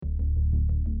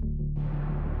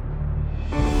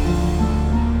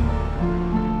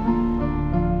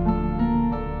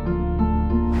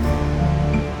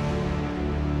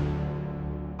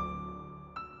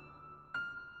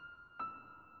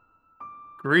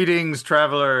Greetings,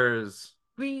 travelers.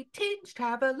 Greetings,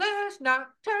 travelers,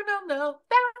 nocturnal November.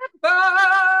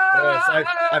 Yes,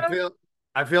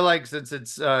 I feel like since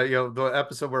it's the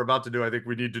episode we're about to do, I think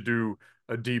we need to do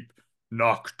a deep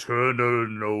nocturnal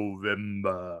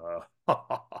November.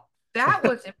 That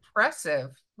was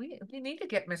impressive. We need to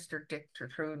get Mr.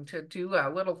 Dictatroon to do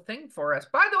a little thing for us.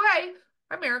 By the way,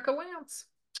 I'm Erica Lance.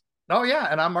 Oh yeah,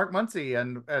 and I'm Mark Muncie,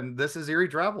 and this is Erie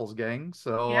Travels, gang.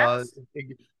 So Yes.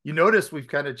 you notice we've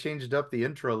kind of changed up the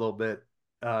intro a little bit,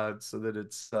 so that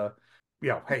it's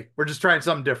hey, we're just trying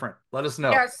something different. Let us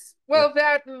know. Yes. Well,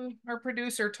 that and our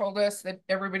producer told us that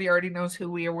everybody already knows who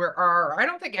we are. I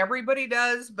don't think everybody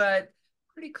does, but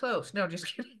pretty close. No,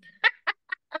 just kidding.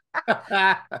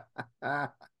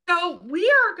 So we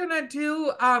are gonna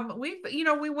do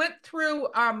we went through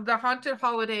the haunted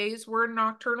holidays. We're in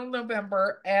nocturnal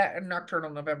November.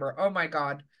 Oh my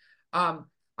God. I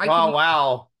can Oh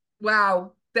wow.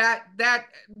 wow. That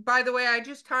by the way, I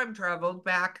just time traveled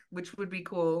back, which would be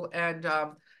cool. And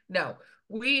no,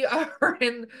 we are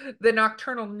in the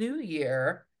nocturnal new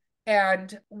year,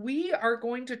 and we are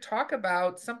going to talk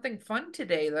about something fun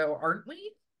today, though, aren't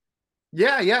we?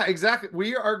 Yeah, exactly.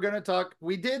 We are going to talk.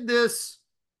 We did this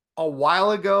a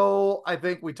while ago. I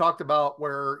think we talked about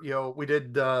where, we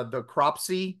did the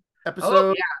Cropsey Oh,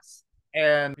 episode, yes.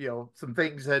 and, some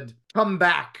things had come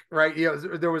back, right?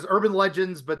 There was urban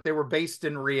legends, but they were based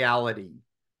in reality,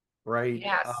 right?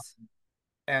 Yes.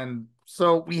 And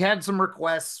so we had some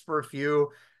requests for a few,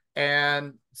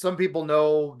 and some people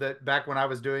know that back when I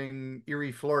was doing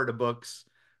Erie, Florida books,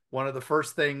 one of the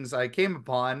first things I came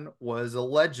upon was a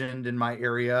legend in my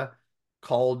area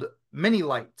called Mini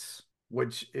Lights,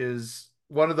 which is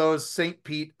one of those St.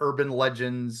 Pete urban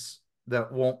legends that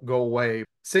won't go away.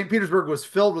 St. Petersburg was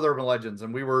filled with urban legends,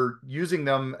 and we were using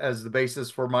them as the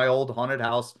basis for my old haunted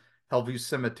house, Hellview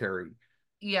Cemetery.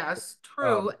 Yes,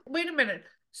 true. Um, Wait a minute.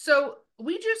 So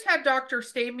we just had Dr.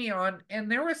 Stamey on,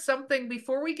 and there was something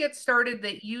before we get started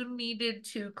that you needed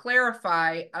to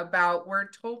clarify about where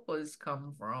tulpas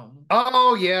come from.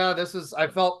 Oh yeah, I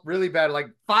felt really bad. Like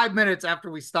 5 minutes after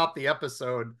we stopped the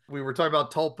episode, we were talking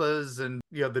about tulpas and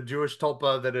the Jewish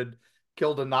tulpa that had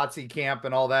killed a Nazi camp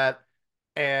and all that.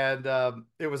 And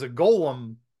it was a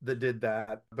golem that did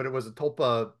that, but it was a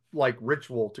tulpa like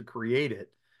ritual to create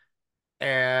it.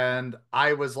 And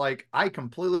I was like, I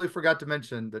completely forgot to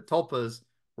mention that tulpas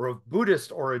were of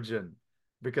Buddhist origin,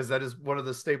 because that is one of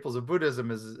the staples of Buddhism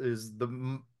is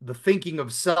the thinking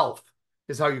of self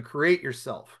is how you create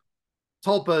yourself.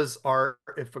 Tulpas are,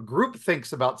 if a group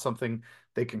thinks about something,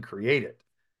 they can create it,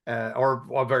 or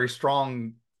a very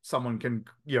strong someone can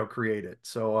create it.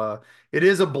 So it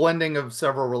is a blending of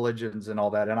several religions and all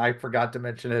that. And I forgot to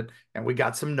mention it, and we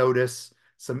got some notice,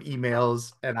 some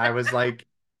emails, and I was like,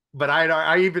 but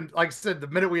I even, like I said, the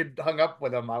minute we had hung up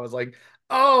with them, I was like,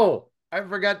 oh, I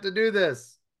forgot to do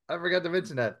this. I forgot to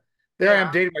mention that. There I Yeah,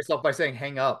 am dating myself by saying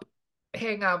hang up.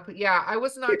 hang up. Yeah, I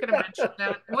was not going to mention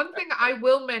that. One thing I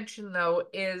will mention though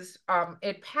is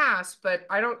it passed, but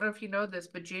I don't know if you know this,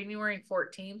 but January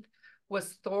 14th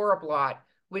was Thoroblot,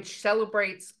 which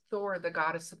celebrates Thor, the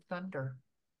goddess of thunder.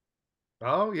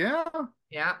 Oh yeah.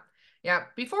 Yeah. Yeah.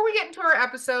 Before we get into our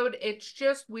episode, it's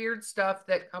just weird stuff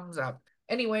that comes up.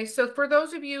 Anyway, so for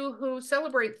those of you who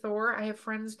celebrate Thor, I have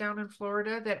friends down in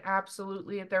Florida that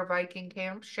absolutely at their Viking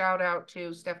camp. Shout out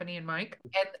to Stephanie and Mike.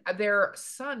 And their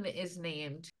son is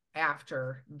named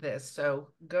after this. So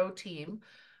go team.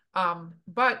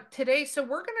 But today, so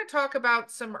we're going to talk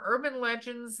about some urban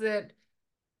legends that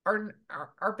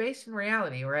are based in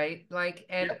reality, right? Like,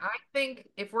 and Yep. I think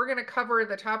if we're going to cover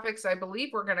the topics I believe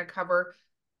we're going to cover,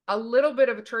 a little bit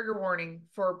of a trigger warning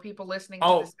for people listening to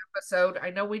Oh, this episode. I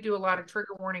know we do a lot of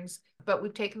trigger warnings, but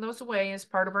we've taken those away as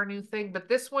part of our new thing. But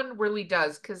this one really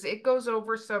does because it goes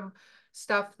over some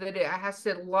stuff that it has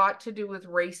a lot to do with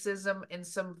racism and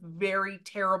some very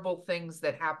terrible things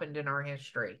that happened in our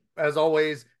history. as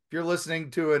always, if you're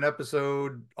listening to an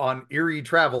episode on eerie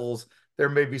travels, there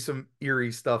may be some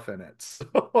eerie stuff in it. So,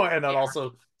 and then Yeah.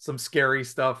 also some scary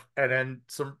stuff. And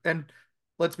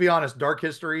let's be honest, dark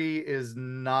history is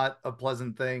not a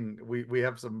pleasant thing. We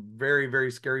have some very, very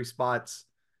scary spots,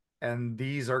 and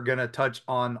these are gonna touch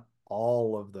on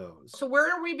all of those. So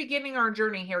where are we beginning our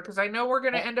journey here? Because I know we're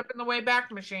going to Oh, end up in the Wayback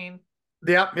Machine.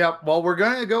 yep. Well, we're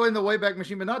gonna go in the Wayback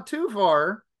Machine, but not too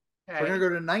far. We're gonna Okay. go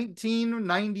to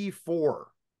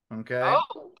 1994. Okay.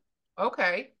 Oh,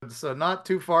 okay. So not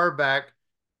too far back.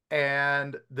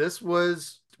 And this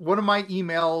was one of my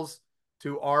emails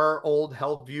to our old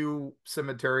Hellview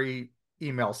Cemetery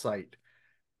email site.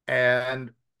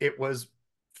 And it was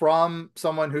from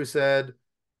someone who said,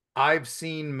 I've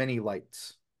seen many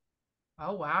lights.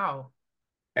 Oh, wow.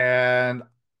 And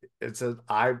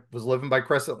I was living by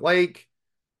Crescent Lake.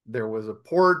 There was a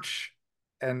porch,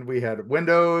 and we had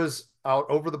windows out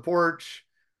over the porch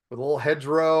with a little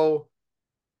hedgerow.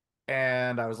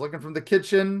 And I was looking from the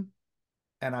kitchen,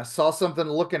 and I saw something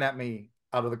looking at me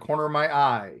out of the corner of my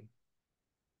eye.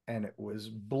 And it was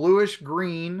bluish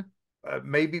green,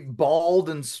 maybe bald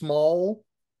and small,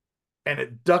 and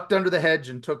it ducked under the hedge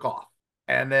and took off.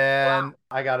 And then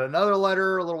I got another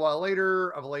letter a little while later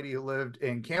of a lady who lived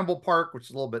in Campbell Park, which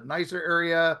is a little bit nicer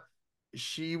area.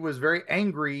 She was very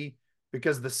angry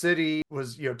because the city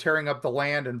was, tearing up the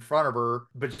land in front of her,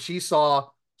 but she saw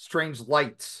strange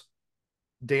lights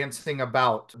dancing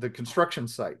about the construction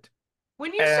site.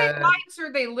 When you say And lights,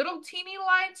 are they little teeny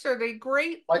lights? Are they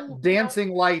great? like dancing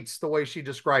lights the way she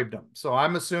described them. So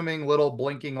I'm assuming little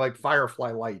blinking like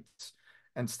firefly lights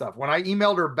and stuff. When I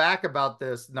emailed her back about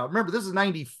this, now remember this is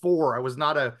 94. I was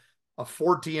not a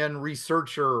Fortean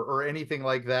researcher or anything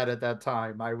like that at that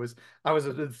time. I was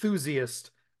an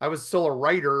enthusiast. I was still a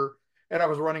writer and I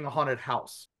was running a haunted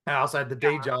house. And I also had the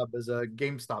day Yeah. job as a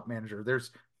GameStop manager.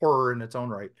 There's horror in its own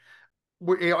right.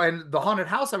 And the haunted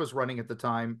house I was running at the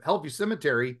time, Hellview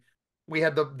Cemetery, we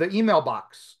had the email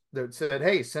box that said,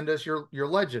 "Hey, send us your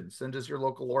legends, send us your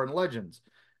local lore and legends,"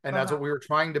 and that's Uh-huh. what we were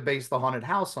trying to base the haunted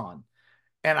house on.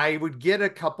 And I would get a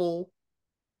couple.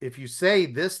 If you say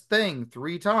this thing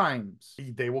 3 times,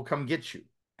 they will come get you.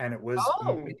 And it was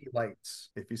Oh, mini lights.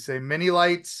 If you say mini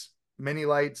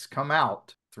lights come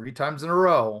out 3 times in a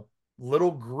row.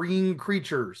 Little green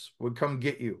creatures would come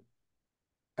get you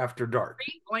after dark.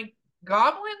 like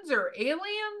goblins or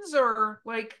aliens or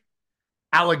like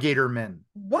Alligator men.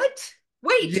 what?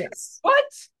 Wait, Yes.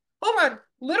 what? Hold on.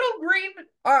 Little green.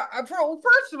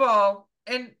 First of all,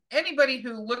 and anybody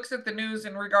who looks at the news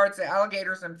in regards to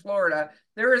alligators in Florida,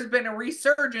 there has been a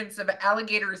resurgence of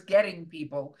alligators getting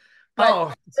people. But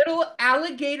Oh, little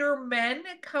alligator men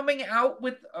coming out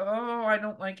with, oh, I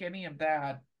don't like any of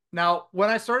that. now when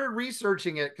I started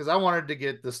researching it, because I wanted to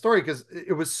get the story, because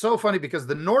it was so funny, because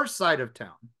the north side of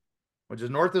town, which is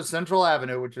north of Central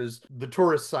Avenue, which is the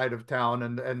tourist side of town,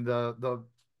 and the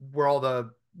where all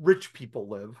the rich people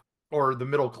live, or the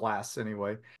middle class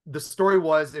anyway. The story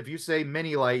was if you say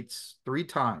mini lights 3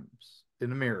 times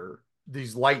in a mirror,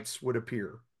 these lights would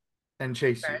appear and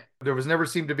chase you. Okay. There was never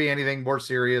seemed to be anything more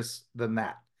serious than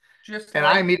that. Just And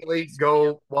I like immediately chasing you.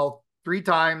 go, well, 3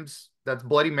 times, that's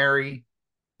Bloody Mary,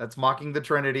 that's mocking the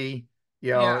Trinity,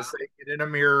 Yeah. saying it in a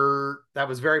mirror. That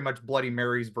was very much Bloody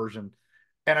Mary's version.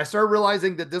 And I started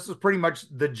realizing that this was pretty much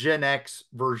the Gen X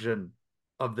version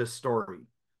of this story.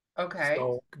 Okay.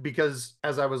 So, because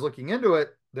as I was looking into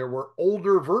it, there were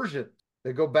older versions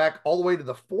that go back all the way to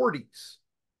the 40s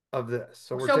of this.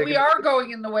 So we're So we taking are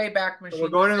going in the Wayback so we're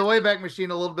Machine. going in the Wayback Machine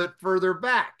a little bit further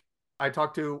back. I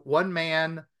talked to one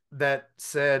man that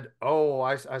said, "Oh,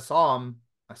 I saw him.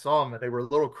 I saw him, and they were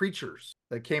little creatures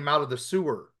that came out of the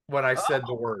sewer when I said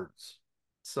the Oh, words."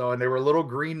 So, and they were little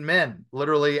green men,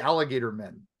 literally alligator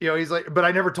men. He's like, but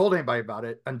I never told anybody about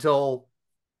it until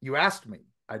you asked me.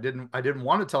 I didn't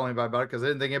want to tell anybody about it because I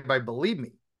didn't think anybody believed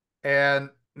me. And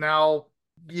now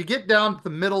you get down to the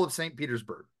middle of St.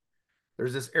 Petersburg.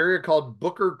 There's this area called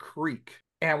Booker Creek.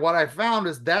 And what I found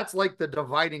is that's like the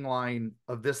dividing line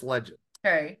of this legend.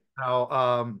 okay.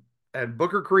 Now, and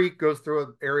Booker Creek goes through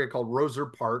an area called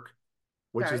Roser Park,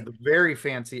 which is Okay. the very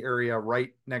fancy area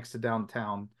right next to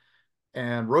downtown.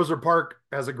 And Roser Park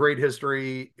has a great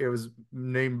history. It was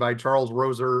named by Charles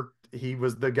Roser. He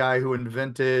was the guy who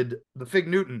invented the Fig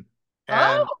Newton. Oh,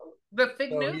 And the Fig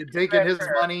so he Newton had taken his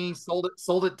adventure. money,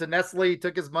 sold it to Nestle,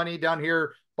 took his money down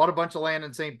here, bought a bunch of land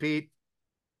in St. Pete,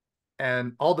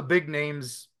 and all the big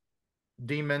names,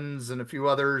 Demons and a few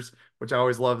others, which I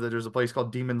always love that there's a place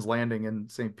called Demons Landing in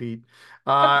St. Pete.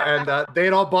 And they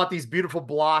had all bought these beautiful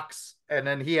blocks, and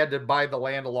then he had to buy the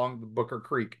land along the Booker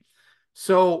Creek.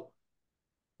 So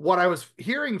what I was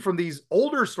hearing from these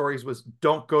older stories was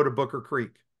don't go to Booker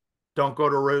Creek. Don't go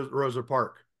to Rosa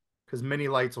Park because mini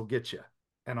lights will get you.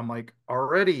 And I'm like,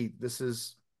 already, this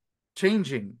is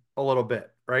changing a little bit,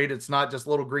 right? It's not just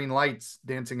little green lights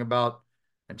dancing about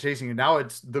and chasing you. Now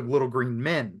it's the little green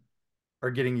men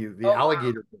are getting you, the Oh, wow.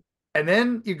 alligator. And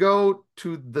then you go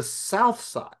to the south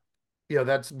side.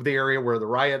 That's the area where the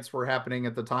riots were happening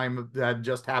at the time that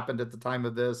just happened at the time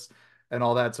of this and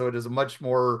all that. So it is a much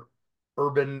more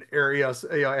urban area,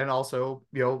 and also,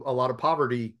 a lot of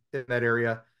poverty in that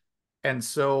area. And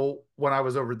so when I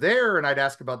was over there and I'd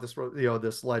ask about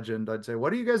this legend, I'd say,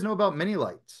 what do you guys know about mini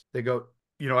lights? They go,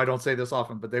 I don't say this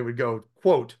often, but they would go,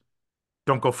 quote,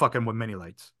 don't go fucking with mini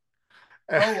lights.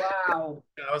 Oh, wow.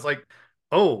 I was like,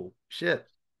 oh shit,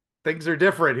 things are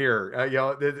different here.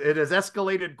 It has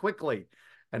escalated quickly.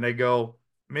 And they go,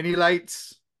 Mini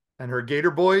Lights and her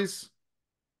Gator Boys,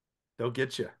 they'll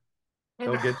get you. And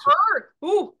They'll get you. her,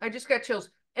 ooh, I just got chills.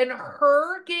 And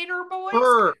her Gator Boys?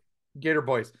 Her Gator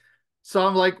Boys. So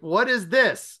I'm like, what is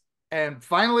this? And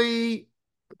finally,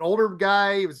 an older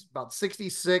guy, he was about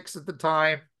 66 at the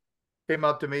time, came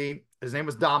up to me. His name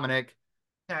was Dominic.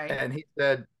 Okay. And he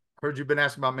said, heard you've been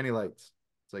asking about Mini Lights.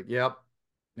 It's like, yep,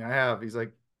 yeah, I have. He's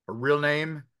like, her real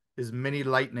name is Mini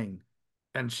Lightning.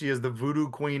 And she is the voodoo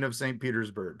queen of St.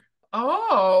 Petersburg.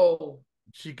 Oh,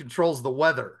 She controls the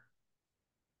weather.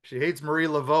 She hates Marie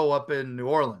Laveau up in New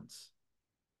Orleans.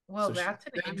 well, So she that's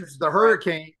an sends interesting the rival.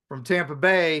 hurricane from Tampa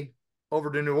Bay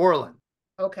over to New Orleans.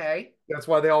 Okay. That's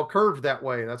why they all curved that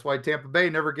way. That's why Tampa Bay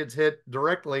never gets hit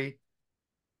directly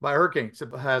by a hurricane,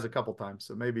 except it has a couple times.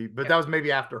 So maybe, but Yeah. that was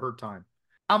maybe after her time.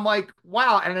 I'm like,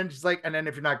 wow. And then she's like, and then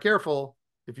if you're not careful,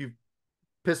 if you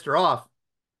pissed her off,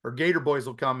 her Gator Boys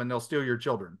will come and they'll steal your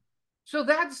children. So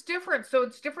that's different. So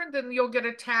it's different than you'll get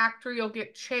attacked or you'll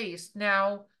get chased.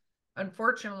 Now,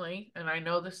 unfortunately, and I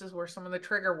know this is where some of the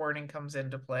trigger warning comes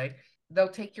into play, they'll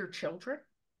take your children.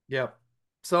 Yep.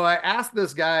 So I asked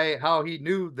this guy how he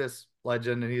knew this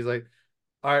legend, and he's like,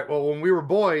 all right, well, when we were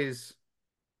boys,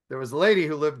 there was a lady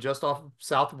who lived just off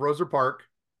south of Roser Park,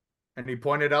 and he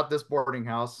pointed out this boarding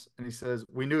house, and he says,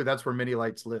 we knew that's where Mini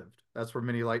Lights lived. That's where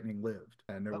Mini Lightning lived.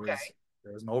 And Okay.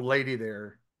 there was an old lady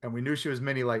there, and we knew she was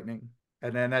Mini Lightning.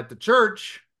 And then at the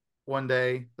church one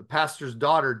day, the pastor's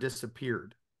daughter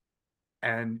disappeared,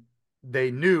 and they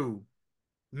knew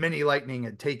Mini Lightning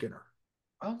had taken her.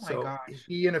 Oh my So gosh.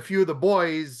 he and a few of the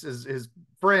boys, his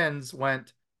friends,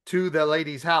 went to the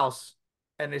lady's house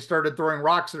and they started throwing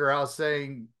rocks at her house,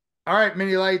 saying, all right,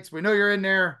 Mini Lights, we know you're in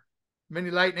there. Mini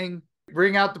Lightning,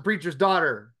 bring out the preacher's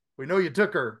daughter. We know you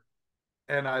took her.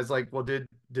 And I was like, well, did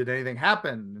anything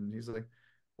happen? And he's like,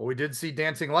 well, we did see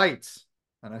dancing lights.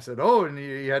 And I said, oh, and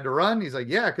you had to run? He's like,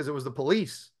 yeah, because it was the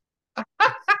police.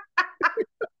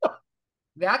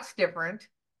 That's different.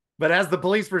 But as the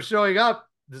police were showing up,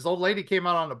 this old lady came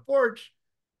out on the porch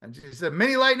and she said,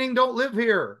 Mini Lightning don't live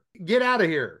here. Get out of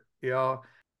here. You know.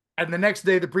 And the next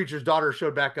day the preacher's daughter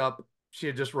showed back up. She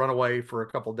had just run away for a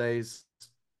couple days.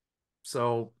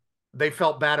 So they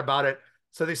felt bad about it.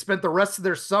 So they spent the rest of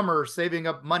their summer saving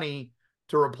up money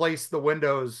to replace the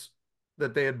windows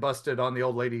that they had busted on the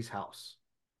old lady's house.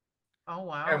 Oh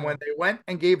And when wow. they went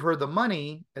and gave her the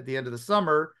money at the end of the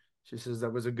summer, she says,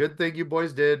 that was a good thing you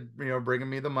boys did, bringing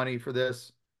me the money for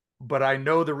this. But I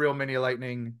know the real Mini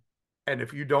Lightning. And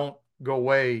if you don't go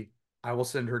away, I will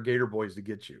send her Gator Boys to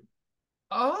get you.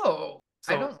 Oh,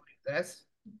 I don't So, like this.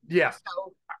 yeah.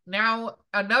 So now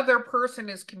another person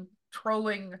is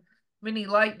controlling Mini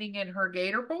Lightning and her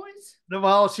Gator Boys?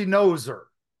 Well, she knows her.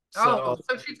 Oh, So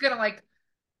so she's gonna like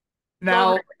go over to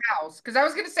now, her house. Because I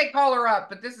was gonna say call her up,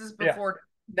 but this is yeah. before.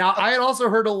 Now, Okay. I had also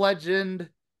heard a legend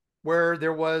where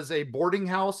there was a boarding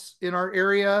house in our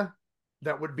area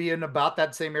that would be in about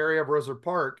that same area of Roser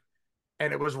Park.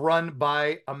 And it was run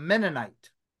by a Mennonite.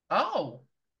 Oh.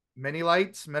 Many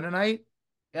Lights, Mennonite.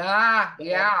 Ah, So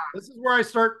yeah. this is where I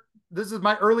start. This is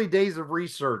my early days of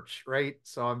research, right?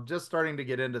 So I'm just starting to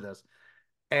get into this.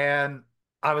 And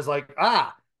I was like,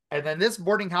 ah. And then this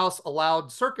boarding house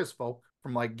allowed circus folk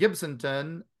from like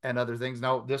Gibsonton and other things.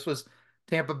 Now, this was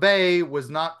Tampa Bay, was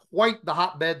not quite the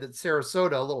hotbed that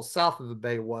Sarasota, a little south of the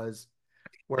bay, was,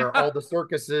 where all the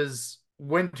circuses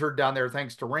wintered down there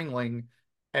thanks to Ringling.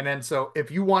 And then so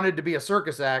if you wanted to be a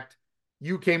circus act,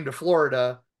 you came to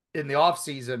Florida in the off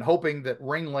season hoping that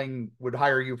Ringling would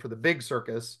hire you for the big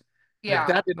circus. And if Yeah.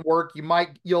 that didn't work,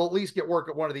 you'll at least get work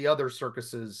at one of the other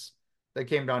circuses that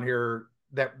came down here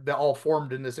that all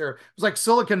formed in this area. It was like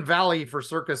Silicon Valley for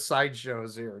circus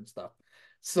sideshows here and stuff. Which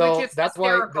So is that's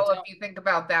why the hysterical if you think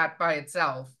about that by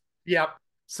itself. yeah.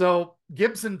 So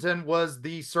Gibsonton was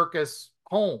the circus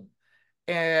home,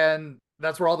 and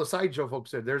that's where all the sideshow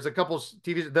folks did. There's a couple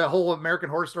TV, the whole American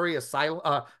Horror Story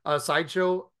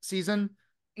sideshow season took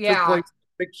Yeah. place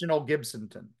in fictional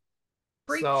Gibsonton.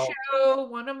 Freak So Show,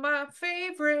 one of my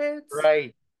favorites.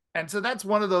 right, and so that's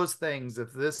one of those things.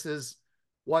 If this is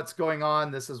what's going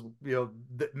on, this is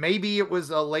maybe it was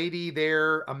a lady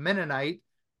there, a Mennonite,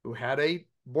 who had a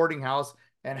boarding house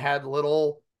and had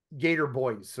little gator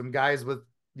boys, some guys with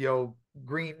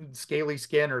green scaly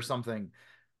skin or something.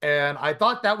 And I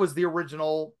thought that was the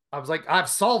original. I was like, I've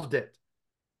solved it.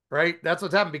 Right. That's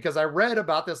what's happened because I read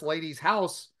about this lady's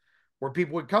house where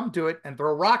people would come to it and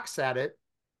throw rocks at it.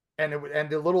 And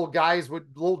the little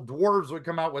dwarves would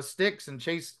come out with sticks and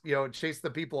chase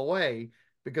the people away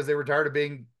because they were tired of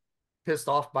being pissed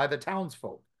off by the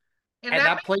townsfolk. And And that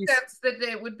that makes place, sense that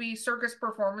it would be circus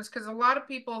performance because a lot of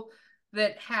people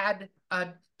that had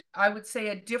I would say,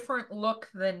 a different look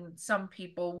than some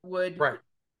people would Right.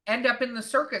 end up in the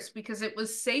circus because it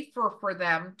was safer for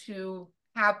them to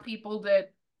have people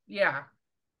that, yeah,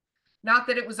 not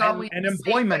that it was always And the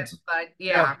employment. safest, but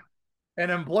Yeah. yeah.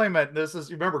 And employment. This is,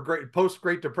 you remember, great post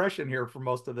Great Depression here for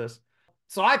most of this.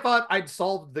 So I thought I'd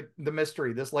solved the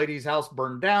mystery. This lady's house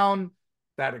burned down.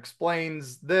 That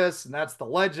explains this, and that's the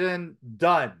legend.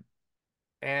 Done.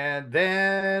 And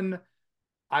then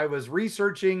I was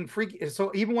researching freaky.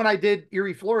 So even when I did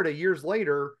Erie, Florida years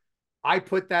later, I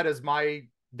put that as my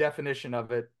definition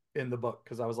of it in the book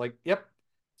because I was like, yep,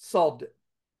 solved it.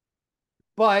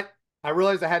 But I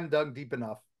realized I hadn't dug deep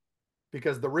enough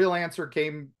because the real answer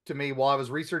came to me while I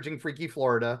was researching Freaky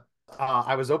Florida.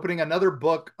 I was opening another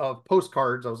book of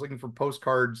postcards. I was looking for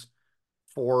postcards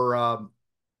for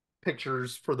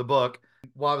pictures for the book.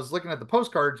 While I was looking at the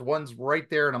postcards, one's right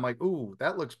there, and I'm like, ooh,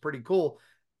 that looks pretty cool.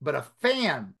 But a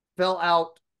fan fell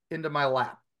out into my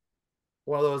lap.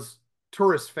 One of those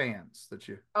tourist fans that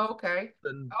you Okay.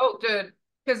 and Oh, good.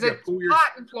 Because yeah, it's cool your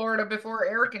hot in Florida before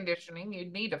air conditioning.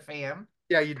 You'd need a fan.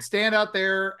 yeah, you'd stand out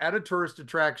there at a tourist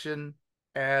attraction,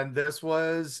 and this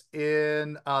was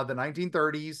in the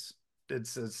 1930s.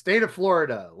 It's a state of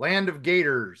Florida, land of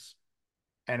gators,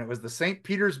 and it was the St.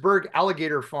 Petersburg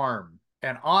Alligator Farm,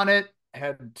 and on it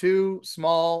had two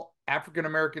small African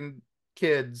American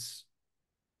kids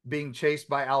being chased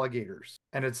by alligators,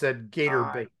 and it said gator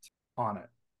God. bait on it.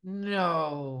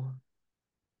 No.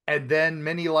 And then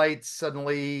many lights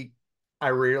suddenly I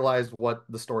realized what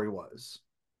the story was.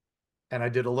 And I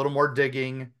did a little more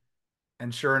digging,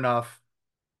 and sure enough,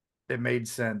 it made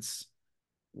sense.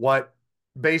 What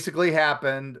basically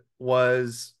happened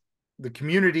was the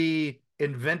community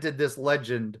invented this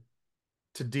legend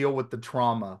to deal with the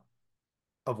trauma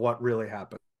of what really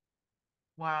happened.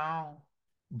 Wow.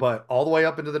 But all the way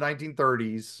up into the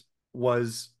 1930s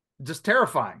was just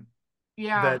terrifying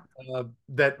Yeah. that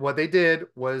that what they did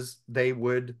was they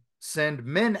would send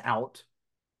men out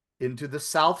into the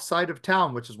south side of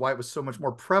town, which is why it was so much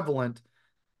more prevalent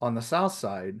on the south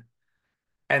side,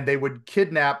 and they would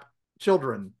kidnap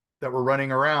children that were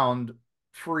running around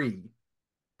free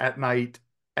at night,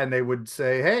 and they would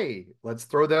say, hey, let's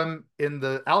throw them in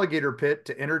the alligator pit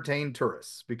to entertain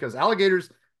tourists, because alligators,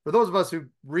 for those of us who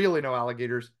really know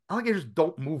alligators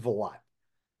don't move a lot.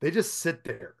 They just sit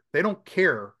there. They don't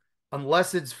care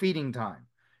unless it's feeding time.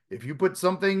 If you put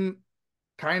something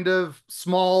kind of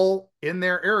small in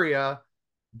their area,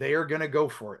 they are going to go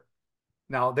for it.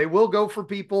 Now, they will go for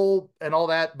people and all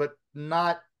that, but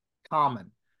not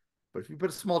common. But if you put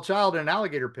a small child in an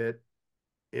alligator pit,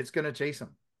 it's going to chase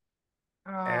them.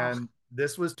 Oh, And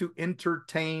this was to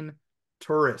entertain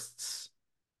tourists.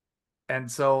 And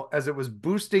so, as it was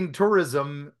boosting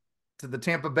tourism to the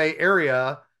Tampa Bay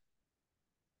area,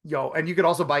 and you could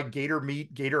also buy gator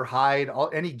meat, gator hide,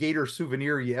 any gator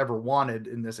souvenir you ever wanted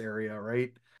in this area,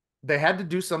 right? They had to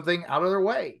do something out of their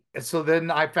way. And so then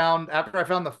after I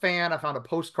found the fan, I found a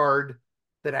postcard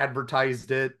that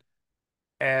advertised it.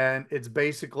 And it's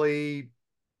basically,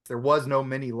 there was no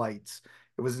mini lights.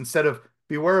 It was, instead of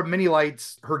beware of mini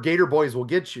lights, her gator boys will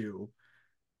get you,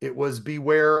 it was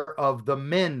beware of the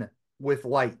men with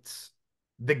lights,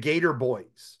 the gator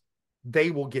boys.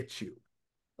 They will get you.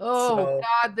 oh So,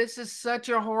 God, this is such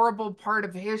a horrible part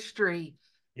of history.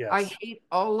 I yes. hate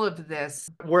all of this.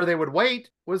 Where they would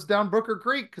wait was down Brooker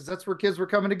Creek because that's where kids were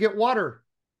coming to get water.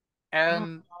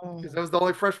 And because that Oh, was the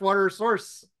only freshwater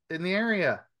source in the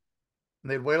area.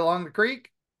 And they'd wait along the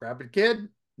creek, grab a kid,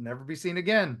 never be seen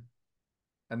again.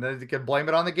 And then they could blame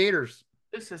it on the gators.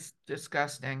 this is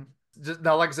disgusting. Just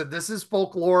now, like I said, this is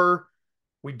folklore.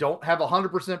 We don't have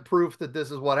 100% proof that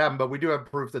this is what happened, but we do have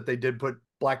proof that they did put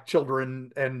black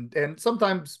children and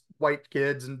sometimes white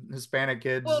kids and Hispanic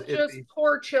kids Well, in just the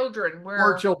poor children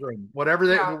poor where, children, whatever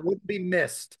they yeah, wouldn't be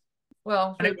missed.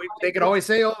 well, And they they probably could just, always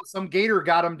say, "Oh, some gator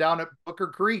got him down at Booker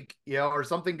Creek, or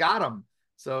something got him."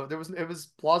 So it was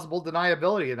plausible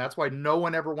deniability, and that's why no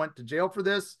one ever went to jail for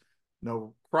this.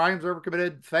 No crimes were ever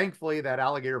committed. Thankfully, that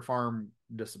alligator farm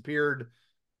disappeared,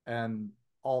 and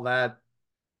all that.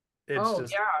 It's oh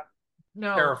just yeah,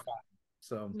 no, terrifying.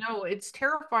 So no, it's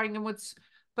terrifying. And what's,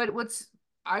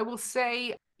 I will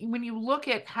say, when you look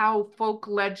at how folk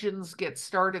legends get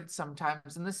started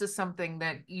sometimes, and this is something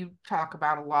that you talk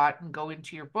about a lot and go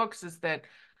into your books, is that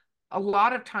a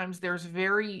lot of times there's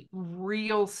very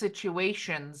real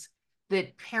situations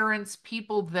that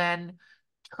people then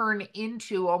turn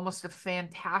into almost a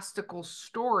fantastical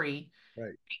story.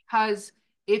 right, Because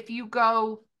if you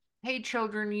go, hey,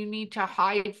 children, you need to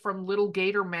hide from little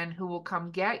gator men who will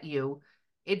come get you,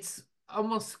 it's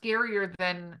almost scarier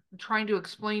than trying to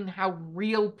explain how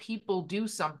real people do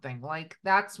something. Like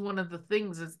that's one of the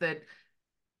things is that,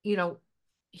 you know,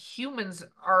 humans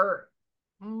are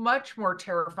much more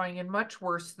terrifying and much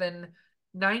worse than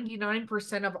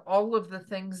 99% of all of the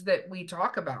things that we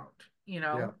talk about, you Yeah.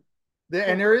 know. And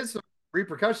Well, there is some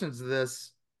repercussions to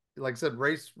this. Like I said,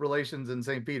 race relations in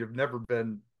St. Pete have never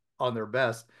been on their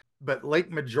best. But Lake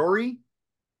Majori,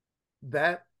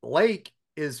 that lake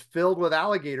is filled with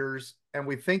alligators, and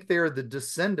we think they are the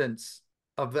descendants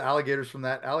of the alligators from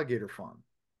that alligator farm,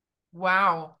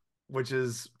 wow. which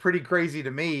is pretty crazy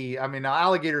to me. I mean,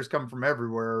 alligators come from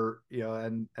everywhere,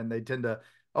 and they tend to,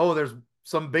 oh, there's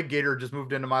some big gator just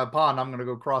moved into my pond. I'm going to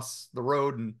go cross the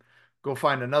road and go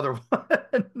find another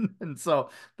one. And so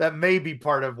that may be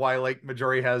part of why Lake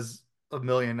Majori has a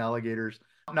million alligators.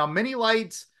 Now, mini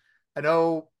lights, I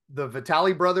know the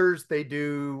Vitale brothers, they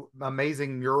do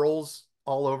amazing murals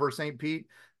all over St. Pete.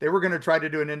 They were going to try to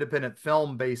do an independent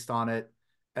film based on it,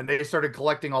 and they started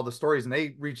collecting all the stories, and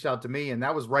they reached out to me, and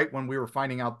that was right when we were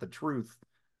finding out the truth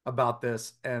about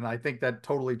this. And I think that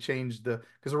totally changed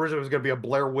because originally it was going to be a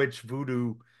Blair Witch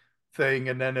voodoo thing,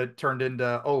 and then it turned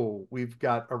into, oh, we've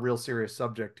got a real serious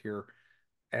subject here.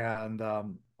 And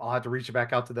I'll have to reach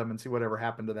back out to them and see whatever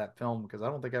happened to that film, because I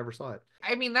don't think I ever saw it.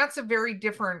 I mean, that's a very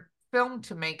different film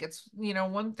to make. It's, one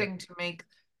Yeah. thing to make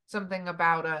something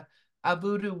about a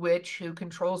voodoo witch who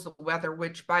controls the weather,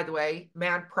 which, by the way,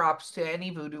 mad props to any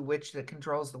voodoo witch that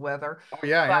controls the weather. Oh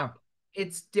yeah, But yeah.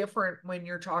 it's different when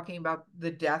you're talking about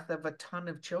the death of a ton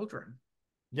of children.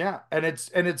 Yeah, and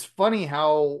it's funny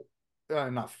how,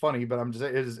 not funny, but I'm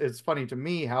just it's funny to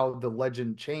me how the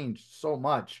legend changed so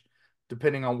much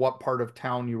depending on what part of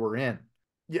town you were in.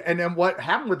 Yeah, and then what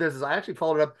happened with this is I actually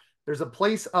followed up. There's a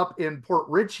place up in Port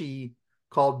Richey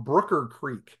called Brooker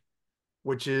Creek,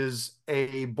 which is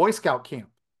a Boy Scout camp,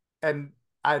 and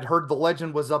I'd heard the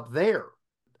legend was up there,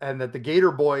 and that the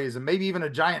Gator Boys and maybe even a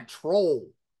giant troll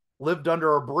lived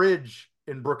under a bridge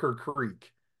in Brooker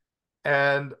Creek.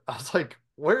 And I was like,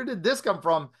 where did this come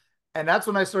from? And that's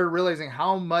when I started realizing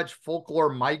how much folklore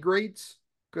migrates.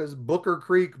 Because Brooker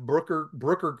Creek,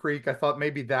 I thought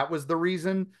maybe that was the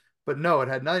reason, but no, it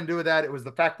had nothing to do with that. It was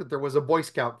the fact that there was a Boy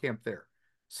Scout camp there.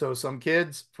 So some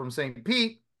kids from St.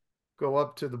 Pete go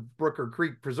up to the Brooker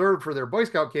Creek Preserve for their Boy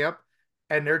Scout camp,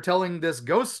 and they're telling this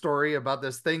ghost story about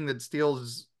this thing that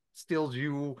steals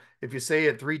you if you say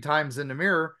it 3 times in the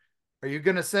mirror. Are you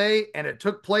gonna say, and it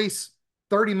took place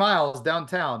 30 miles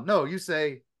downtown? No, you say,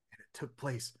 and it took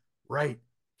place right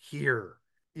here.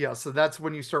 Yeah, so that's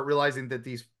when you start realizing that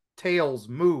these tales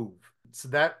move. So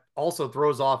that also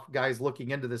throws off guys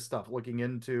looking into this stuff, looking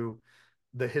into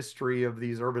the history of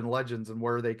these urban legends and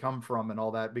where they come from and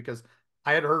all that. Because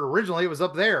I had heard originally it was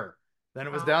up there, then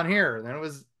it was Oh, down here, then it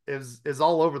was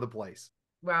all over the place.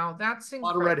 wow, that's A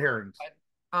lot of red incredible. herrings.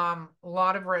 A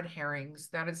lot of red herrings.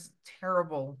 That is a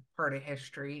terrible part of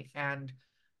history and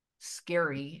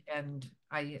scary, and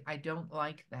I don't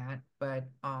like that. But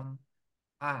No,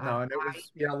 and it I was,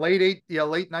 late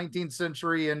 19th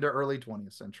century into early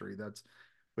 20th century. That's,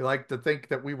 we like to think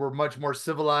that we were much more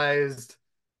civilized,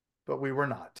 but we were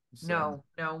not. So no,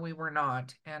 no, we were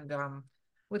not. And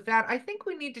with that, I think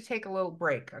we need to take a little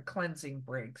break, a cleansing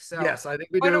break. So yes, I think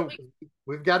we why don't do. we?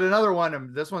 We've got another one,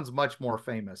 and this one's much more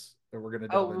famous that we're going to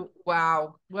delve into. Oh,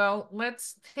 wow. Well,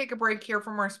 let's take a break here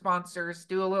from our sponsors,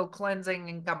 do a little cleansing,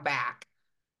 and come back.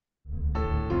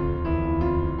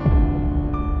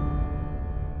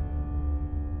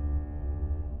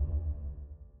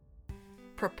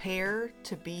 Prepare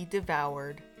to be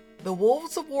devoured. The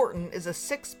Wolves of Wharton is a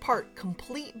 6-part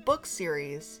complete book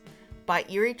series by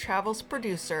Erie Travels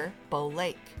producer Bo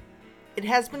Lake. It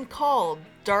has been called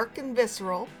dark and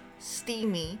visceral,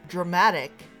 steamy,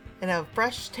 dramatic, and a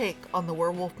fresh take on the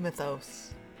werewolf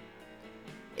mythos.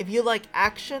 If you like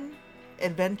action,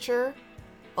 adventure,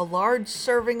 a large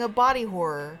serving of body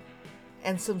horror,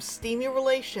 and some steamy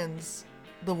relations,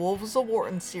 the Wolves of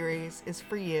Wharton series is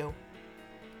for you.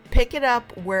 Pick it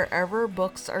up wherever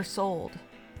books are sold,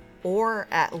 or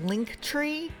at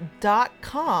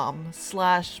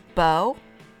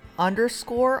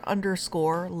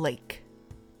linktree.com/Bo__Lake.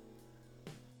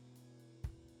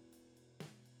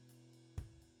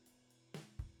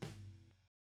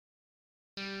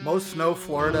 Most know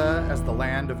Florida as the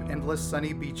land of endless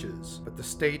sunny beaches, but the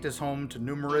state is home to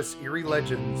numerous eerie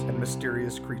legends and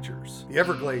mysterious creatures. The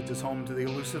Everglades is home to the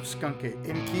elusive skunk ape.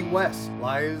 In Key West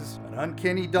lies an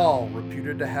uncanny doll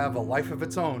reputed to have a life of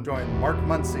its own. Join Mark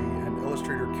Muncy and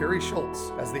illustrator Carrie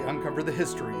Schultz as they uncover the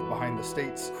history behind the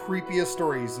state's creepiest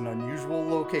stories and unusual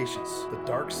locations. The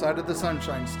Dark Side of the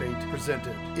Sunshine State,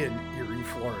 presented in Erie,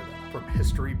 Florida, from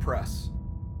History Press.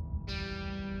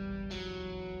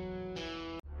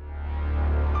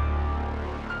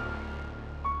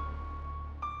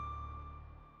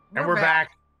 And we're we're back.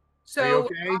 back. Are you So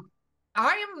okay?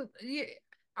 I am.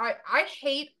 I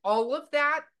hate all of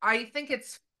that. I think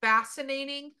it's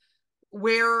fascinating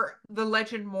where the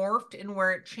legend morphed and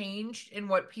where it changed and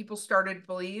what people started to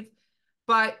believe.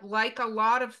 But like a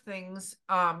lot of things,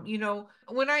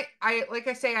 when I like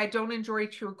I say, I don't enjoy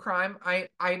true crime.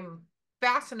 I'm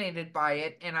fascinated by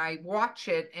it and I watch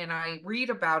it and I read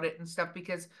about it and stuff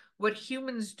because what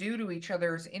humans do to each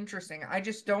other is interesting. I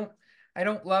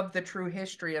don't love the true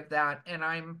history of that. And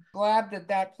I'm glad that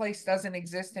that place doesn't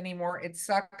exist anymore. It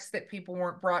sucks that people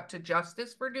weren't brought to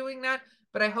justice for doing that,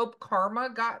 but I hope karma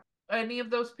got any of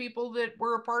those people that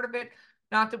were a part of it.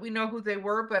 Not that we know who they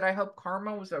were, but I hope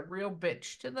karma was a real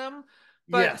bitch to them.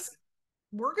 But Yes.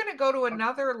 we're going to go to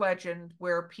another legend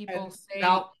where people And say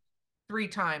now, 3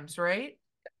 times, right?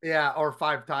 yeah, or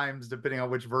 5 times, depending on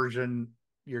which version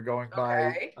you're going by.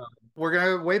 Okay. We're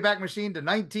going to Wayback Machine to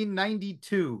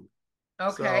 1992. So,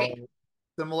 Okay.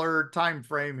 similar time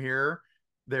frame here.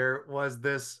 There was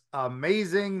this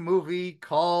amazing movie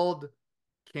called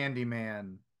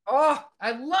Candyman. Oh,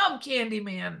 I love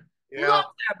Candyman. Love Yeah,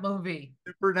 that movie.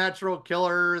 supernatural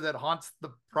killer that haunts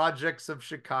the projects of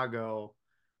Chicago.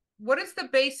 What is the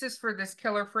basis for this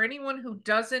killer for anyone who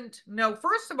doesn't know?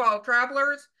 First of all,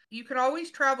 travelers, you can always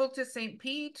travel to St.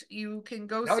 Pete. You can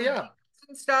go Oh see yeah, demons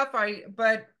and stuff.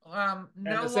 But and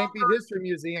no the St. Pete longer. History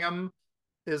Museum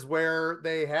is where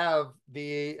they have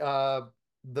the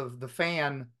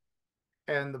fan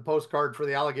and the postcard for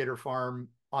the alligator farm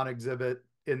on exhibit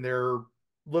in their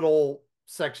little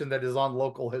section that is on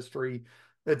local history.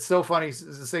 It's so funny.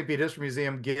 The St. Pete History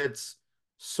Museum gets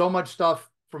so much stuff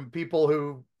from people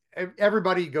who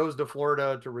everybody goes to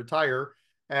Florida to retire.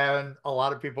 And a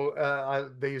lot of people,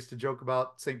 they used to joke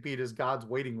about St. Pete as God's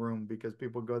waiting room because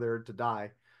people go there to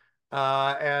die.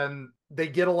 And they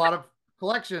get a lot of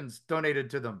collections donated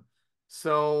to them.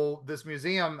 So this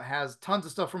museum has tons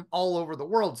of stuff from all over the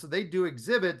world. So they do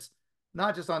exhibits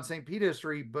not just on St. Pete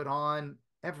history, but on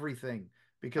everything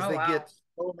because Oh they wow. get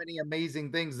so many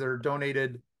amazing things that are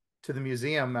donated to the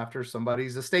museum after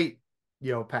somebody's estate,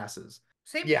 passes.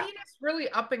 St. Yeah, Pete is really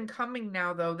up and coming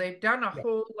now, though. They've done a yeah.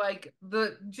 whole like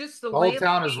the just the The whole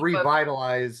town is landscape of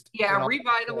revitalized yeah, and all that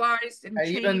stuff. revitalized and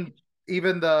And changed.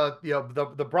 even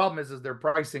the problem is they're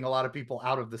pricing a lot of people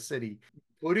out of the city,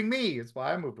 including me. It's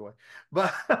why I moved away.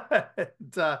 But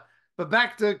uh, but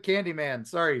back to Candyman.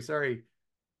 Sorry.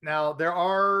 Now there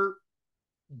are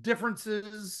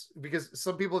differences because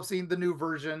some people have seen the new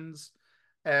versions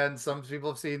and some people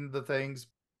have seen the things.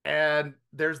 And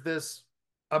there's this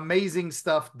amazing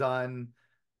stuff done.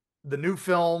 The new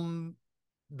film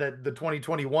that the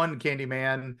 2021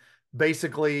 Candyman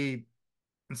basically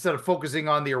instead of focusing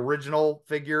on the original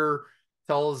figure,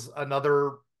 tells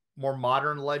another more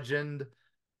modern legend.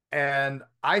 And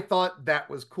I thought that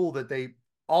was cool that they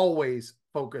always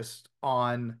focused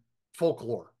on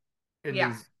folklore in Yeah,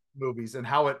 these movies and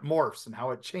how it morphs and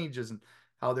how it changes and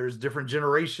how there's different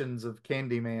generations of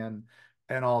Candyman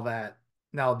and all that.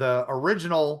 Now, the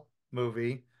original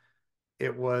movie,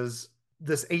 it was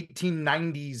this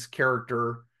 1890s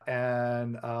character,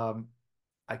 and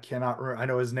I cannot remember. I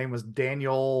know his name was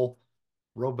Daniel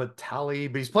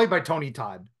Robitaille, but he's played by Tony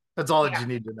Todd. That's all that yeah. you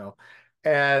need to know.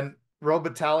 And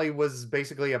Robitaille was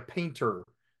basically a painter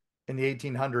in the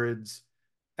 1800s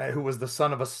who was the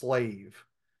son of a slave.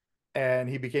 And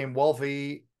he became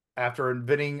wealthy after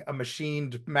inventing a machine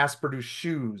to mass produce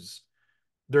shoes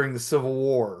during the Civil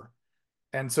War.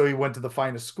 And so he went to the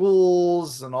finest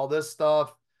schools and all this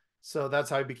stuff. So that's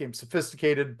how he became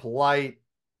sophisticated, polite,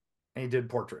 and he did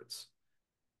portraits.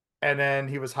 And then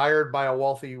he was hired by a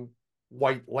wealthy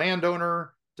white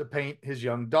landowner to paint his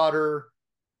young daughter.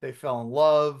 They fell in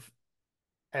love,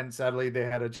 and sadly, they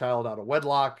had a child out of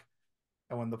wedlock.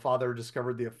 And when the father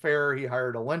discovered the affair, he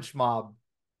hired a lynch mob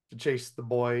to chase the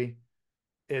boy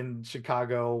in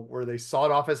Chicago, where they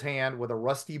sawed off his hand with a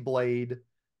rusty blade,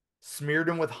 smeared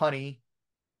him with honey,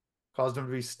 caused him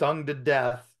to be stung to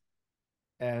death.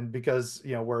 And because,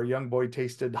 where a young boy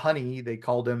tasted honey, they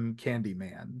called him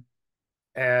Candyman.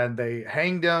 And they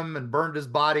hanged him and burned his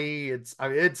body. It's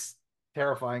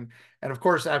terrifying. And of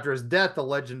course, after his death, the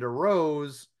legend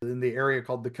arose in the area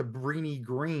called the Cabrini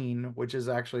Green, which is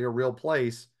actually a real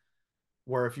place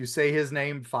where if you say his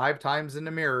name 5 times in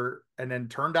the mirror and then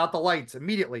turned out the lights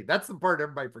immediately, that's the part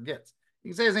everybody forgets. You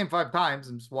can say his name 5 times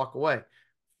and just walk away.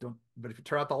 But if you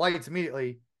turn out the lights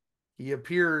immediately, he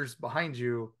appears behind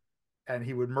you and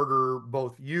he would murder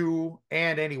both you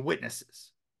and any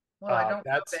witnesses. Well, I don't know of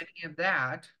That's any of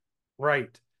that.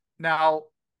 right. Now,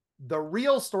 the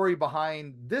real story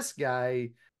behind this guy,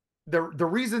 the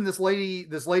reason this lady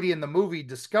in the movie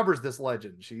discovers this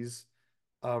legend, she's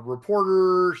a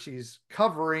reporter. She's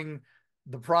covering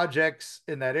the projects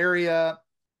in that area,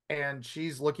 and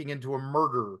she's looking into a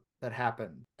murder that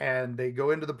happened. And they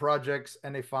go into the projects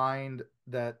and they find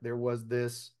that there was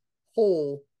this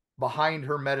hole behind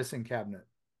her medicine cabinet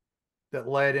that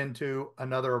led into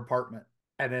another apartment.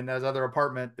 And in that other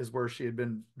apartment is where she had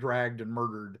been dragged and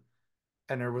murdered.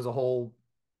 And there was a whole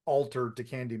altar to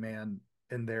Candyman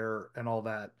in there and all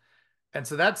that. And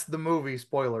so that's the movie.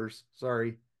 Spoilers.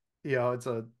 Sorry. It's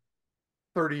a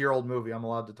 30-year-old movie. I'm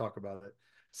allowed to talk about it.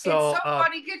 It's so So,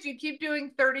 funny because you keep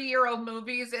doing 30-year-old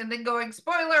movies and then going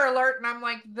spoiler alert, and I'm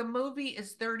like, the movie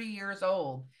is 30 years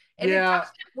old. And it yeah,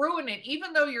 doesn't ruin it,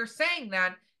 even though you're saying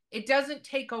that, it doesn't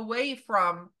take away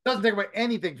from. doesn't take away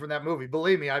anything from that movie.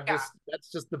 Believe me, Yeah.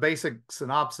 that's just the basic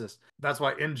synopsis. That's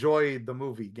why I enjoy the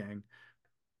movie, gang.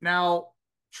 Now,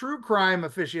 true crime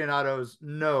aficionados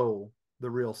know the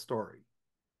real story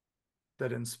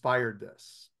that inspired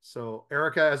this. So,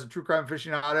 Erica, as a true crime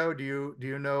aficionado, do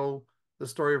you know the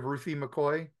story of Ruthie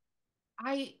McCoy?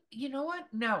 You know what?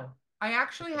 No. I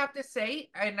actually have to say,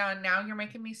 and now you're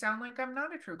making me sound like I'm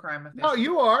not a true crime No, aficionado.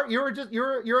 you are.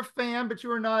 You're a fan, but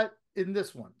you are not in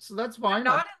this one. So that's I'm fine.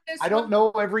 not in I this don't one. know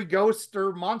every ghost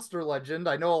or monster legend.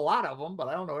 I know a lot of them, but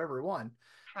I don't know every one.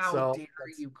 How So dare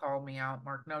that's you call me out,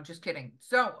 Mark? No, just kidding.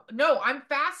 So, no, I'm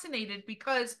fascinated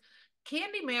because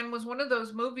Candyman was one of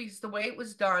those movies, the way it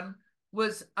was done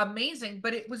was amazing,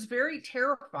 but it was very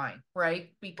terrifying, right?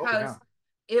 oh yeah, Because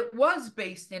it was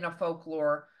based in a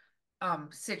folklore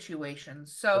situation. they're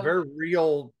So, very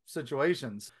real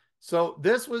situations. So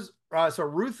this was so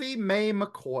Ruthie Mae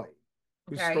McCoy,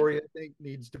 whose okay, story I think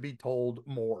needs to be told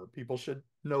more. People should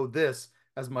know this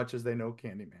as much as they know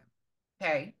Candyman.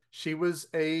 okay, She was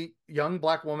a young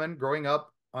black woman growing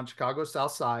up on Chicago's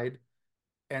South Side,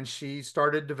 and she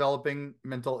started developing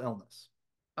mental illness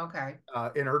okay,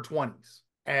 in her 20s.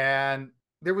 And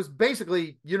there was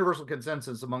basically universal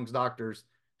consensus amongst doctors.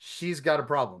 She's got a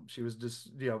problem. She was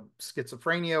just,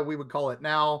 schizophrenia, we would call it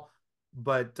now,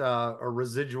 but a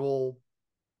residual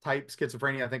type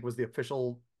schizophrenia, I think, was the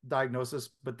official diagnosis,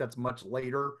 but that's much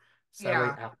later, sadly,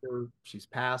 yeah, after she's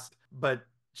passed. But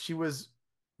she was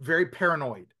very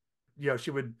paranoid.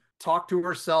 She would talk to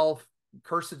herself,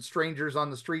 curse at strangers on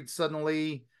the street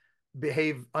suddenly,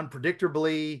 behave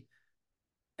unpredictably,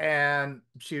 and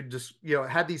she just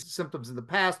had these symptoms in the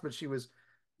past, but she was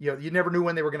you never knew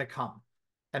when they were going to come.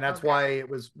 And that's okay, why it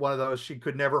was one of those. She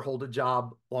could never hold a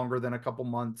job longer than a couple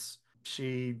months.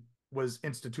 She was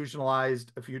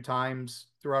institutionalized a few times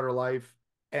throughout her life,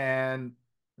 and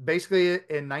basically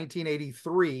in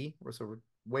 1983, so we're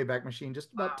way back machine,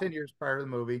 just about wow, 10 years prior to the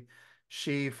movie,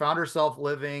 she found herself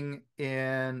living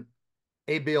in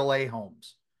ABLA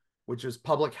homes, which is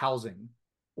public housing,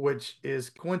 which is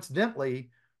coincidentally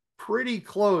pretty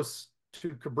close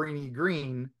to Cabrini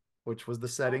Green, which was the oh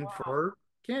setting wow, for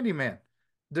Candyman.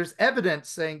 There's evidence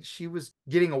saying she was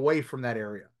getting away from that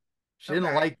area. She didn't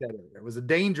okay, like that area. It was a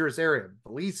dangerous area.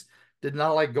 Police did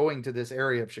not like going to this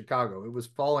area of Chicago. It was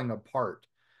falling apart.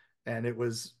 And it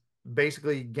was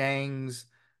basically gangs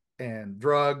and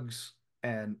drugs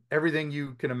and everything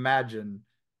you can imagine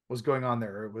was going on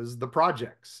there. It was the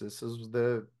projects. This is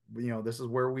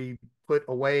where we put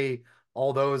away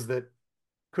all those that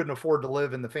couldn't afford to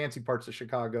live in the fancy parts of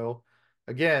Chicago.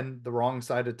 Again, the wrong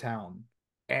side of town.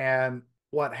 And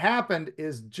what happened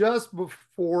is just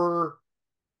before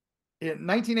in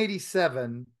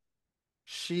 1987,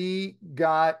 she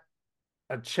got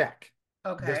a check.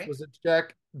 This okay, was a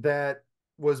check that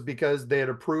was because they had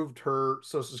approved her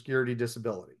Social Security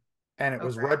disability, and it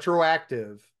was okay.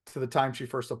 retroactive to the time she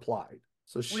first applied.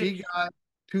 So she Which, got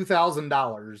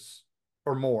 $2,000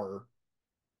 or more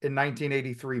in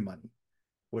 1983 money,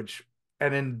 which,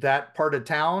 and in that part of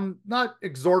town, not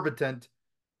exorbitant,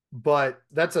 but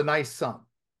that's a nice sum.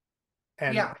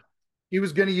 And yeah, he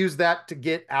was going to use that to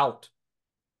get out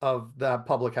of the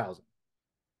public housing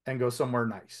and go somewhere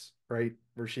nice, right?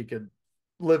 Where she could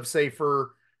live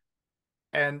safer.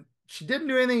 And she didn't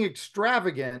do anything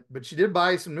extravagant, but she did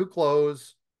buy some new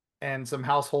clothes and some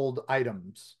household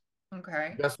items.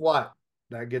 okay, Guess what?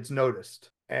 That gets noticed.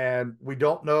 And we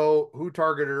don't know who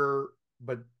targeted her,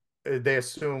 but they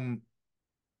assume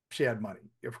she had money,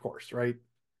 of course, right?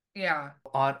 yeah,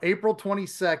 On April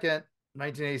 22nd,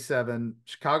 1987,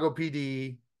 Chicago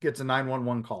PD gets a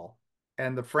 911 call,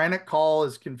 and the frantic call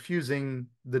is confusing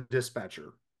the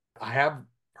dispatcher. I have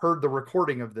heard the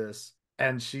recording of this,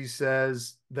 and she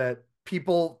says that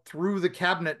people threw the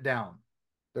cabinet down.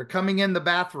 They're coming in the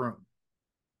bathroom,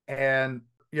 and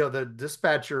the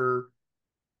dispatcher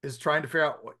is trying to figure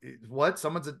out what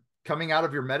someone's coming out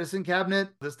of your medicine cabinet.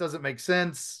 This doesn't make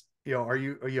sense. Are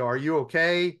you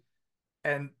okay?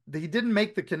 And he didn't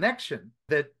make the connection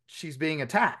that she's being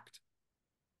attacked.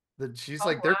 That she's Oh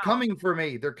like, they're wow. coming for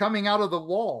me. They're coming out of the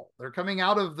wall. They're coming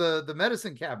out of the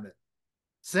medicine cabinet.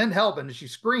 Send help. And she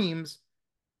screams,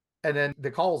 and then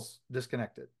the call's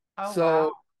disconnected. Oh wow.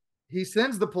 So he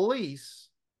sends the police,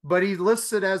 but he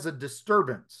lists it as a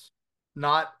disturbance,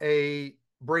 not a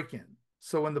break in.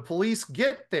 So when the police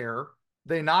get there,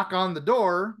 they knock on the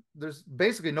door. There's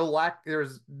basically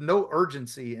there's no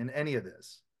urgency in any of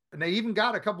this. And they even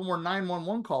got a couple more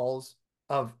 911 calls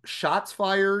of shots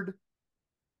fired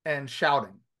and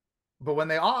shouting. But when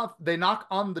they knock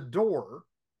on the door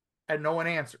and no one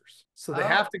answers. So they Oh.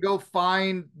 have to go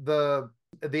find the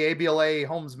ABLA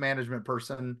homes management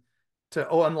person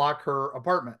to unlock her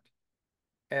apartment.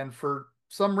 And for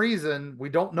some reason, we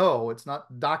don't know, it's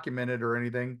not documented or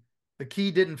anything, the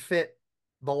key didn't fit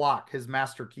the lock. His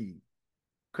master key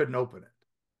couldn't open it.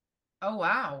 Oh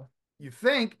wow. You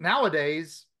think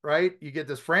nowadays, right? You get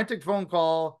this frantic phone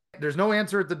call, there's no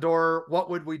answer at the door. What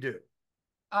would we do?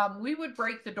 We would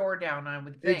break the door down, I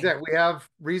would think. Exactly. We have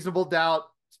reasonable doubt.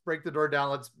 Let's break the door down.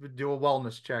 Let's do a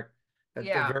wellness check at the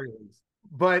Yeah. very least.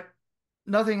 But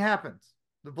nothing happens.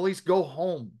 The police go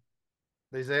home.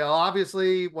 They say, oh,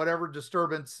 obviously, whatever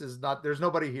disturbance is not, there's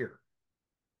nobody here.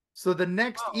 So the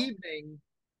next Oh. evening,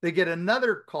 they get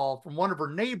another call from one of her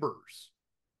neighbors.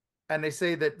 And they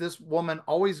say that this woman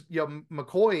always,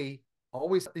 McCoy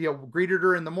always, greeted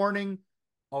her in the morning,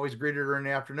 always greeted her in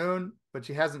the afternoon, but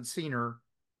she hasn't seen her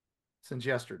since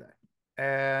yesterday.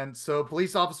 And so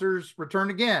police officers return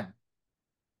again.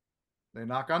 They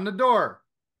knock on the door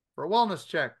for a wellness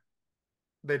check.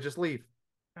 They just leave.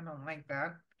 I don't like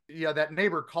that. Yeah, that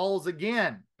neighbor calls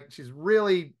again. She's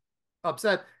really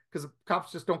upset because the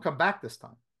cops just don't come back this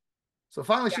time. So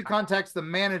finally, she contacts the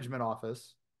management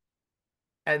office.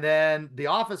 And then the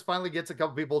office finally gets a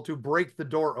couple people to break the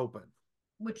door open.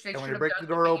 Which they And when should they have break done the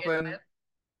to door begin open, with.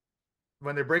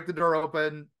 when they break the door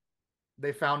open,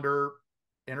 they found her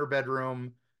in her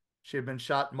bedroom. She had been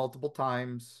shot multiple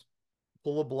times,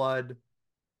 full of blood.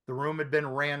 The room had been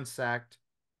ransacked.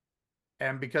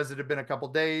 And because it had been a couple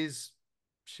days,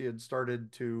 she had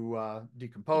started to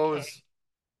decompose. Okay.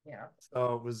 Yeah.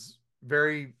 So it was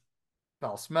very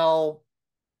foul smell,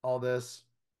 all this.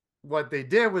 What they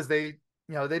did was they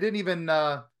didn't even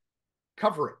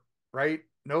cover it, right?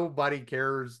 Nobody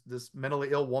cares. This mentally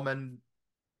ill woman,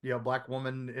 black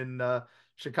woman in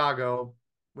Chicago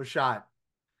was shot.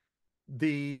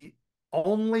 The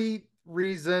only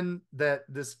reason that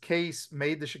this case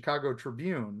made the Chicago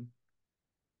Tribune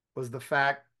was the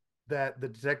fact that the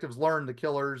detectives learned the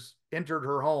killers entered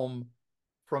her home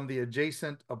from the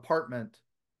adjacent apartment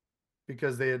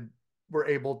because were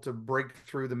able to break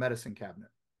through the medicine cabinet.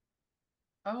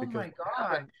 Oh Because my what God.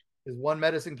 happened is one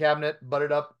medicine cabinet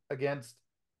butted up against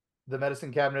the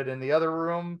medicine cabinet in the other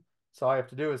room. So all I have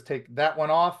to do is take that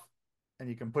one off and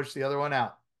you can push the other one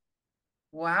out.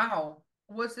 Wow.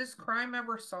 Was this crime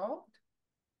ever solved?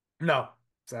 No,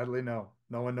 sadly, no.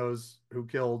 No one knows who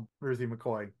killed Ruthie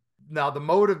McCoy. Now, the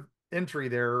mode of entry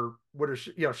there would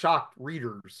have shocked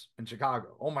readers in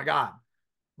Chicago. Oh my God.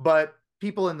 But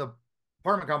people in the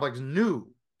apartment complex knew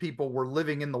people were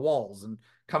living in the walls and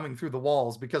coming through the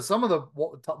walls because some of the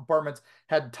apartments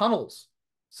had tunnels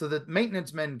so that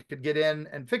maintenance men could get in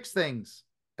and fix things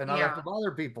and not have to Yeah.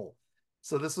 bother people.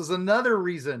 So this was another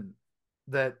reason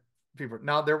that people.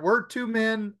 Now there were two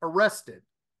men arrested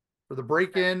for the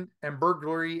break-in and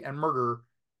burglary and murder,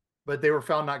 but they were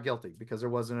found not guilty because there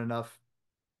wasn't enough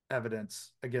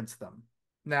evidence against them.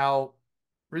 Now,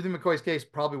 Ruthie McCoy's case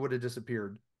probably would have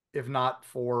disappeared if not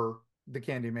for the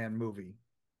Candyman movie.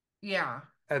 Yeah.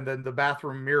 And then the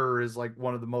bathroom mirror is like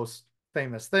one of the most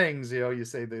famous things. You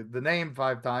say the name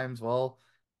 5 times. Well,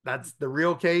 that's the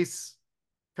real case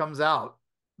comes out.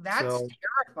 That's So,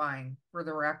 terrifying for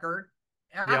the record.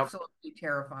 yep. Absolutely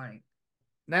terrifying.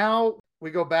 Now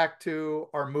we go back to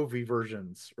our movie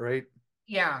versions, right?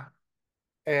 Yeah.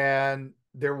 And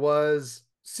there was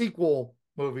sequel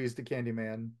movies to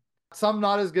Candyman. Some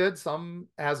not as good, some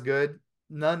as good.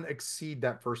 None exceed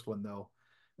that first one though.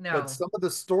 But No. some of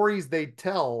the stories they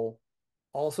tell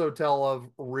also tell of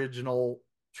original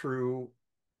true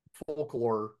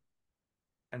folklore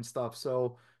and stuff.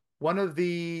 So one of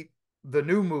the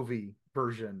new movie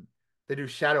version, they do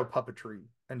shadow puppetry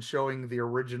and showing the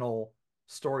original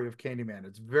story of Candyman.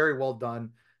 It's very well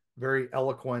done, very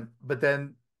eloquent. But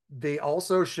then they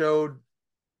also showed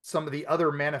some of the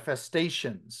other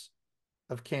manifestations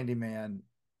of Candyman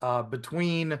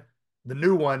between the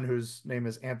new one, whose name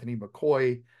is Anthony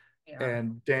McCoy, Yeah.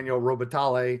 and Daniel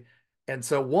Robitaille. And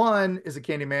so one is a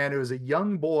Candyman who is a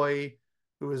young boy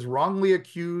who is wrongly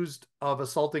accused of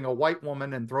assaulting a white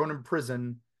woman and thrown in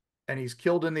prison, and he's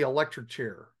killed in the electric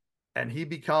chair. And he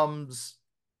becomes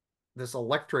this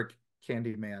electric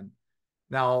Candyman.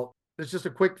 Now, it's just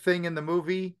a quick thing in the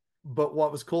movie, but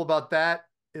what was cool about that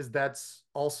is that's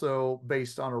also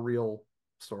based on a real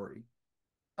story.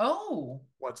 Oh.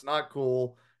 What's not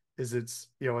cool is it's,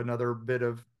 another bit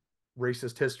of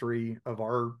racist history of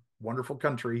our wonderful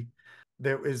country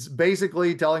that is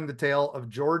basically telling the tale of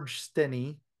George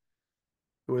Stinney,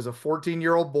 who is a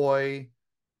 14-year-old boy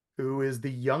who is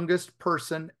the youngest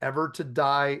person ever to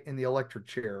die in the electric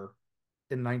chair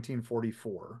in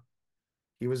 1944.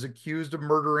 He was accused of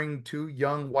murdering two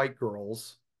young white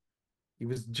girls. He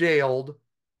was jailed,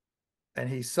 and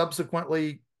he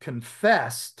subsequently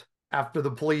confessed after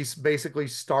the police basically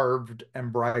starved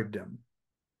and bribed him.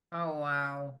 Oh,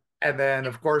 wow. And then,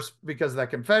 of course, because of that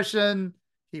confession,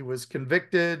 he was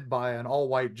convicted by an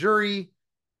all-white jury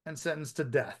and sentenced to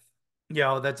death.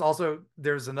 That's also,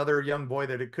 there's another young boy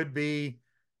that it could be,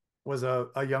 was a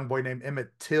young boy named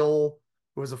Emmett Till,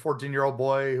 who was a 14-year-old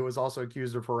boy who was also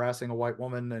accused of harassing a white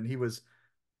woman, and he was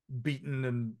beaten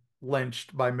and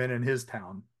lynched by men in his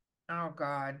town. Oh,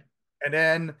 God. And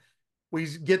then we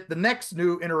get the next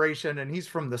new iteration, and he's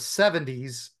from the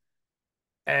 70s.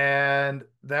 And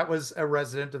that was a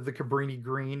resident of the Cabrini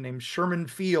Green named Sherman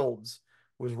Fields,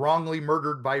 who was wrongly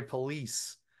murdered by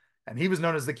police. And he was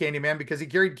known as the Candyman because he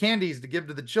carried candies to give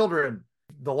to the children.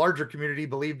 The larger community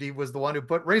believed he was the one who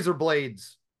put razor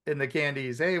blades in the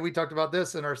candies. Hey, we talked about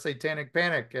this in our Satanic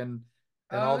Panic and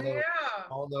Oh, yeah.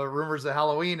 all the rumors of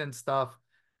Halloween and stuff.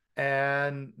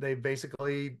 And they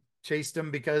basically chased him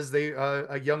because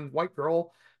a young white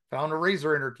girl found a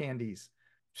razor in her candies.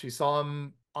 She saw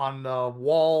him on the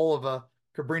wall of a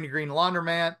Cabrini Green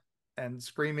laundromat and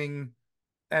screaming,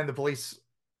 and the police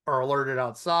are alerted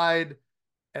outside,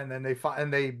 and then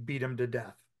they beat him to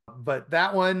death. But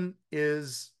that one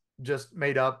is just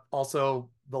made up. Also,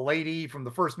 the lady from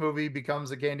the first movie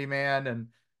becomes a Candyman, and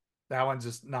that one's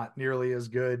just not nearly as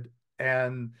good.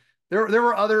 And there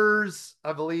were others.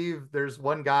 I believe there's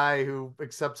one guy who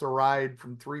accepts a ride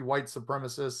from three white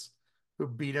supremacists who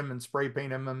beat him and spray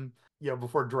paint him, and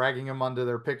before dragging him onto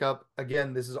their pickup.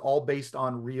 Again, this is all based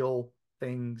on real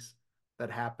things that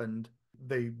happened.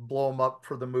 They blow them up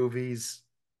for the movies,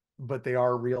 but they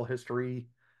are real history.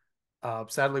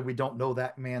 Sadly, we don't know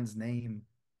that man's name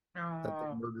that they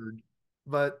Oh. murdered.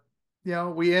 But,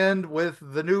 we end with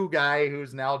the new guy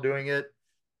who's now doing it.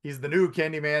 He's the new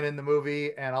Candyman in the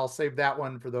movie, and I'll save that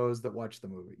one for those that watch the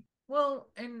movie.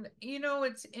 Well, and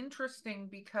it's interesting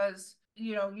because,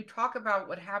 you talk about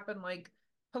what happened, like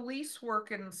police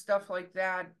work and stuff like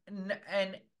that,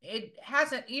 and it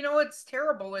hasn't, it's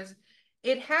terrible is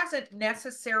it hasn't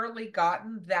necessarily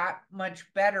gotten that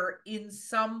much better in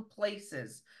some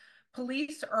places.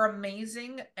 Police are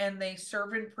amazing and they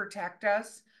serve and protect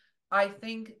us. I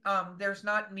think there's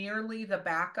not nearly the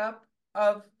backup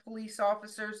of police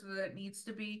officers that it needs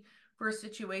to be for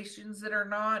situations that are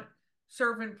not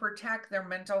serve and protect their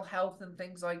mental health and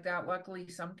things like that. Luckily,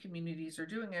 some communities are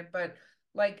doing it, but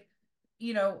like,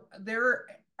 there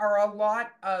are a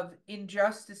lot of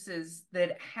injustices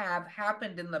that have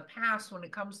happened in the past when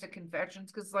it comes to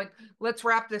confessions. Because, like, let's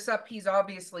wrap this up. He's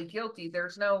obviously guilty.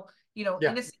 There's no, Yeah.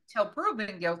 innocent till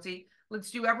proven guilty.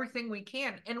 Let's do everything we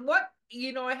can. And what,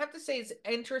 I have to say is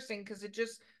interesting because it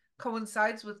just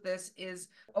coincides with this is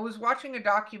I was watching a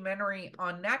documentary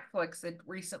on Netflix that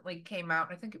recently came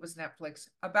out. I think it was Netflix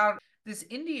about this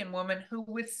Indian woman who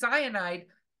with cyanide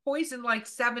poisoned like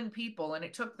 7 people, and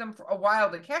it took them for a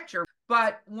while to catch her.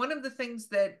 But one of the things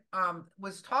that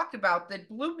was talked about that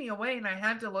blew me away, and I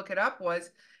had to look it up,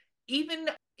 was even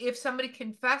if somebody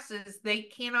confesses, they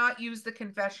cannot use the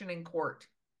confession in court.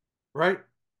 Right.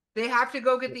 They have to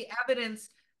go get the evidence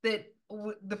that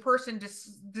the person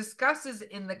discusses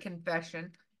in the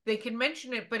confession. They can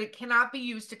mention it, but it cannot be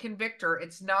used to convict her.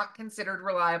 It's not considered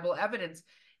reliable evidence.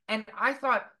 And I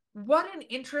thought, what an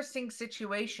interesting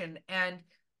situation. And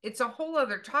it's a whole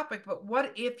other topic, but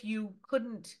what if you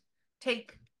couldn't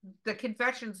take the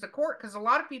confessions to court? Because a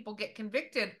lot of people get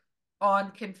convicted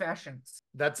on confessions.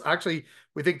 That's actually,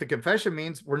 we think the confession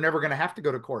means we're never going to have to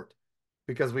go to court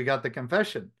because we got the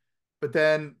confession. But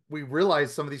then we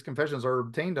realize some of these confessions are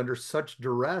obtained under such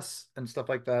duress and stuff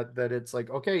like that, that it's like,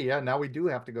 okay, yeah, now we do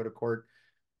have to go to court.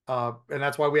 And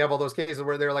that's why we have all those cases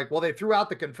where they're like, well, they threw out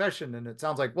the confession. And it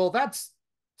sounds like, well, that's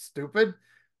stupid.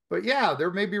 But yeah,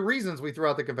 there may be reasons we threw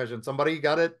out the confession. Somebody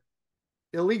got it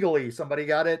illegally. Somebody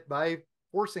got it by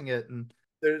forcing it. And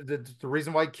the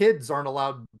reason why kids aren't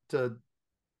allowed to,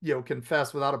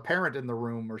 confess without a parent in the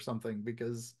room or something,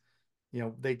 because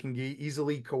they can be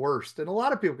easily coerced, and a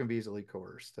lot of people can be easily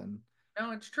coerced. And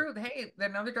No, it's true. Hey,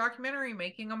 another documentary,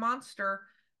 Making a Monster,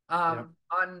 yeah,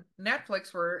 on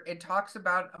Netflix, where it talks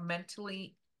about a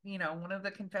mentally, one of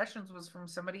the confessions was from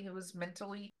somebody who was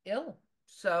mentally ill. yeah,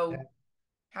 So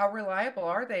how reliable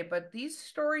are they? But these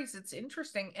stories, it's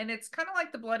interesting, and it's kind of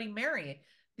like the Bloody Mary.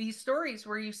 These stories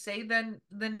where you say the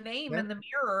name yeah. in the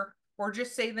mirror, or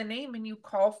just say the name and you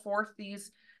call forth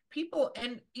these people,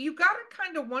 and you got to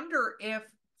kind of wonder if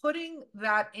putting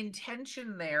that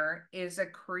intention there is a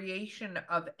creation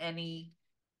of any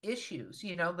issues.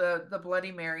 The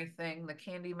Bloody Mary thing, the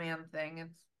Candyman thing.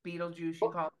 It's Beetlejuice. You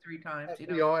call it three times.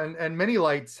 And many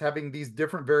lights having these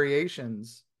different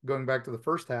variations. Going back to the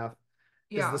first half,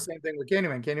 is the Yeah, same thing with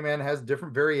Candyman. Candyman has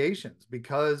different variations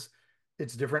because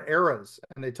it's different eras,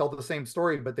 and they tell the same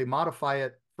story, but they modify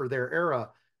it for their era.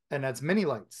 And that's many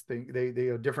lights. They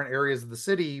different areas of the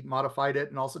city modified it,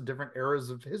 and also different eras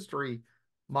of history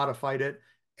modified it.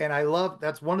 And I love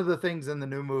that's one of the things in the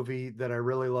new movie that I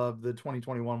really love, the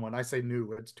 2021 one. I say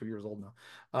new, it's 2 years old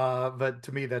now. But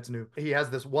to me, that's new. He has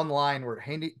this one line where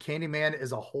Candyman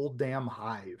is a whole damn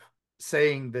hive,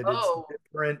 saying that it's oh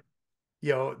different.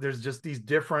 There's just these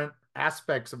different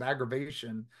aspects of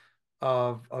aggravation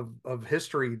of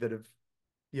history that have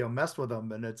messed with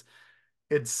them, and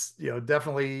it's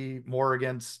definitely more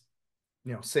against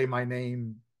say my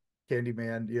name,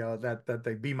 Candyman, that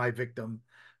they be my victim,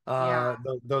 yeah,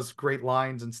 those great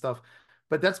lines and stuff.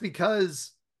 But that's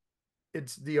because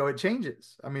it's it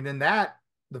changes. I mean, in that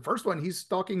the first one, he's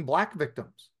stalking black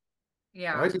victims. Why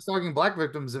yeah, is he stalking black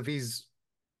victims if he's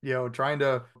trying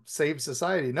to save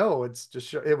society? No, it's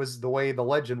just it was the way the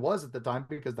legend was at the time,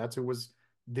 because that's who was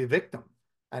the victim.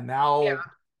 And now,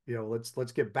 yeah.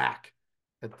 let's get back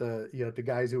at the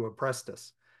guys who oppressed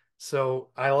us. So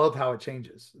I love how it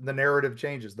changes. The narrative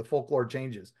changes, the folklore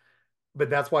changes. But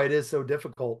that's why it is so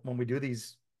difficult when we do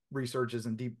these researches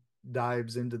and deep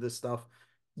dives into this stuff.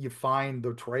 You find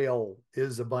the trail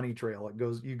is a bunny trail.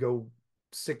 You go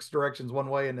six directions one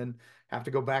way and then have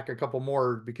to go back a couple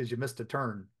more because you missed a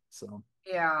turn. So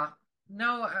Yeah.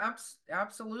 No,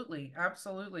 absolutely.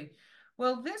 Absolutely.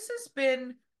 Well, this has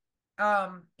been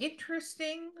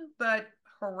interesting but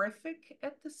horrific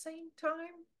at the same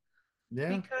time yeah,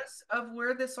 because of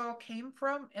where this all came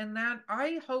from, and that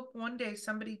I hope one day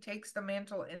somebody takes the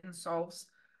mantle and solves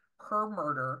her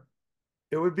murder.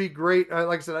 it would be great.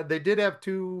 Like I said, they did have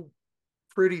two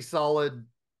pretty solid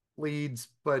leads,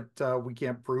 but we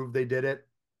can't prove they did it.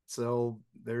 So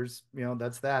there's,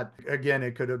 that's that. Again,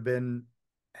 it could have been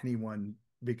anyone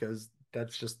because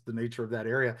that's just the nature of that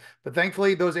area. But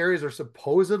thankfully, those areas are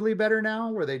supposedly better now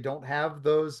where they don't have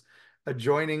those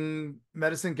adjoining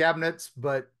medicine cabinets,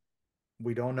 but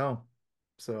we don't know.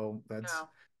 So that's, No.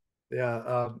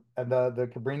 yeah. And the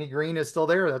Cabrini Green is still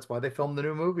there. That's why they filmed the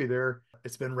new movie there.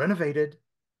 It's been renovated,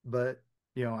 but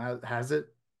has it?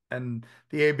 And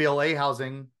the ABLA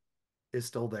housing is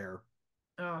still there.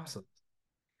 Oh, So,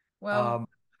 well, um,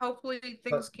 hopefully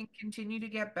things but can continue to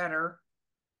get better.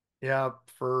 yeah,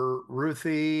 for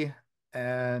Ruthie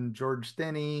and George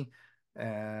Stinney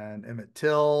and Emmett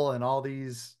Till and all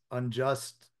these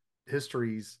unjust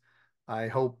histories, I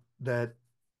hope that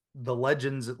the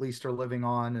legends at least are living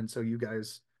on, and so you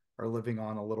guys are living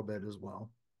on a little bit as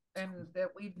well. So, And that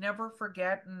we'd never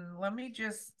forget. And let me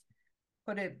just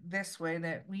put it this way,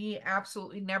 that we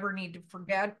absolutely never need to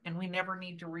forget and we never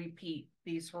need to repeat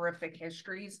these horrific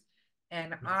histories.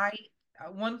 And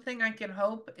one thing I can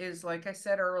hope is, like I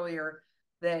said earlier,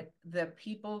 that the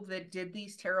people that did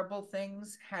these terrible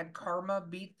things had karma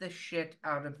beat the shit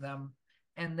out of them,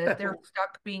 and that they're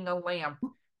stuck being a lamp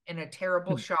in a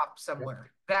terrible shop yeah,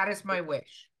 somewhere. That is my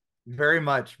wish. very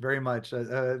much, very much.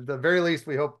 The very least,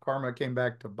 we hope karma came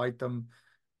back to bite them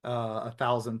a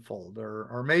thousandfold,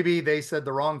 or maybe they said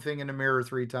the wrong thing in the mirror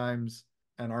three times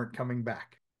and aren't coming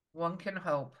back. One can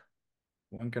hope.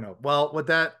 One can hope. Well, with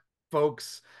that,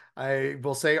 folks, I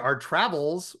will say our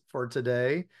travels for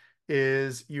today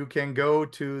is you can go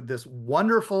to this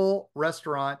wonderful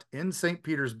restaurant in St.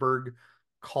 Petersburg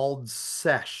called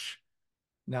Sesh.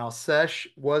 Now, Sesh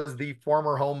was the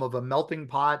former home of a melting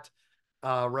pot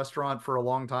restaurant for a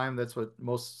long time. That's what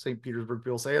most St. Petersburg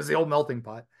people say is the old melting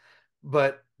pot.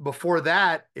 But before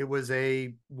that, it was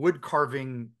a wood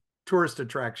carving tourist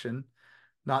attraction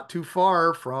not too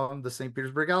far from the St.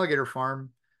 Petersburg Alligator Farm.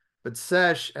 But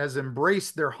Sesh has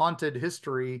embraced their haunted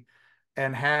history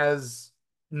and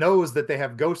knows that they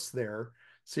have ghosts there.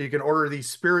 So you can order these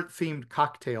spirit themed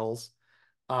cocktails.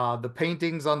 The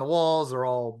paintings on the walls are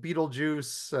all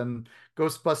Beetlejuice and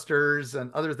Ghostbusters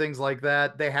and other things like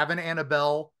that. They have an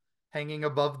Annabelle hanging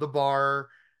above the bar.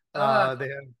 Ugh. They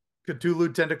have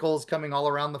Cthulhu tentacles coming all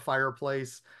around the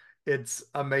fireplace. It's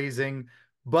amazing.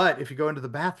 But if you go into the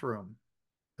bathroom,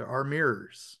 there are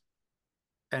mirrors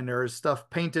and there is stuff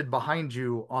painted behind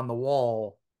you on the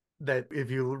wall that if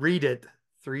you read it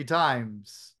 3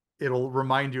 times, it'll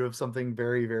remind you of something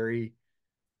very, very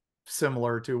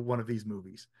similar to one of these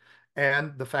movies.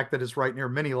 And the fact that it's right near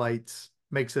mini lights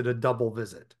makes it a double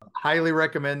visit. Highly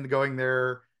recommend going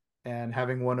there and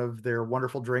having one of their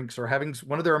wonderful drinks or having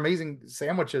one of their amazing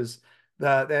sandwiches.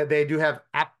 They do have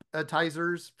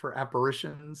appetizers for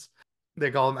apparitions. They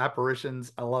call them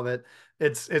apparitions. I love it.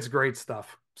 It's great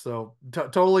stuff. So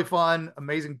totally fun,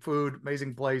 amazing food,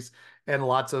 amazing place, and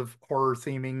lots of horror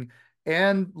theming.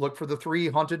 And look for the 3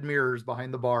 haunted mirrors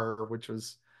behind the bar, which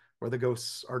is where the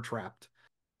ghosts are trapped.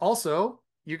 Also,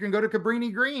 you can go to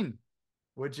Cabrini Green,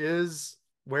 which is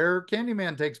where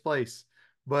Candyman takes place.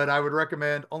 But I would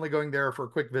recommend only going there for a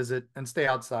quick visit and stay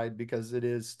outside because it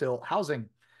is still housing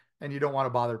and you don't want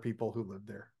to bother people who live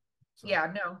there. So.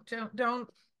 Yeah, no,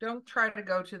 don't try to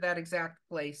go to that exact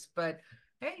place. But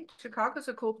hey, Chicago's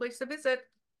a cool place to visit.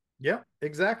 Yeah,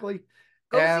 exactly.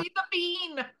 Go and, see the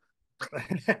Bean.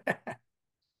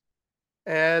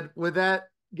 and with that,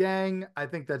 gang, I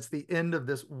think that's the end of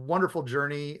this wonderful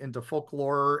journey into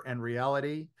folklore and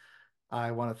reality. I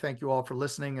want to thank you all for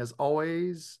listening as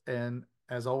always. And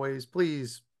as always,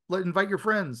 please invite your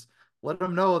friends. Let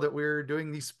them know that we're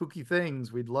doing these spooky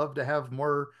things. We'd love to have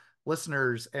more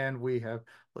listeners. And we have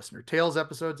listener tales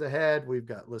episodes ahead. We've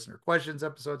got listener questions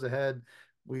episodes ahead.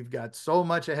 We've got so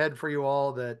much ahead for you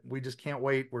all that we just can't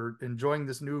wait. We're enjoying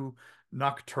this new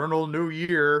nocturnal new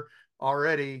year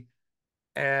already.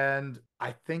 And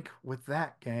I think with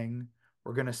that, gang,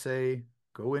 we're going to say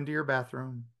go into your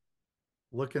bathroom,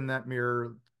 look in that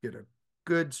mirror, get a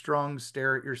good, strong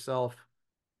stare at yourself.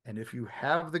 And if you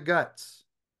have the guts,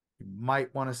 you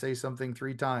might want to say something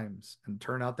 3 times and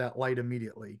turn out that light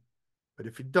immediately. But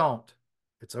if you don't,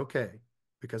 it's okay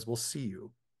because we'll see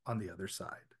you on the other side.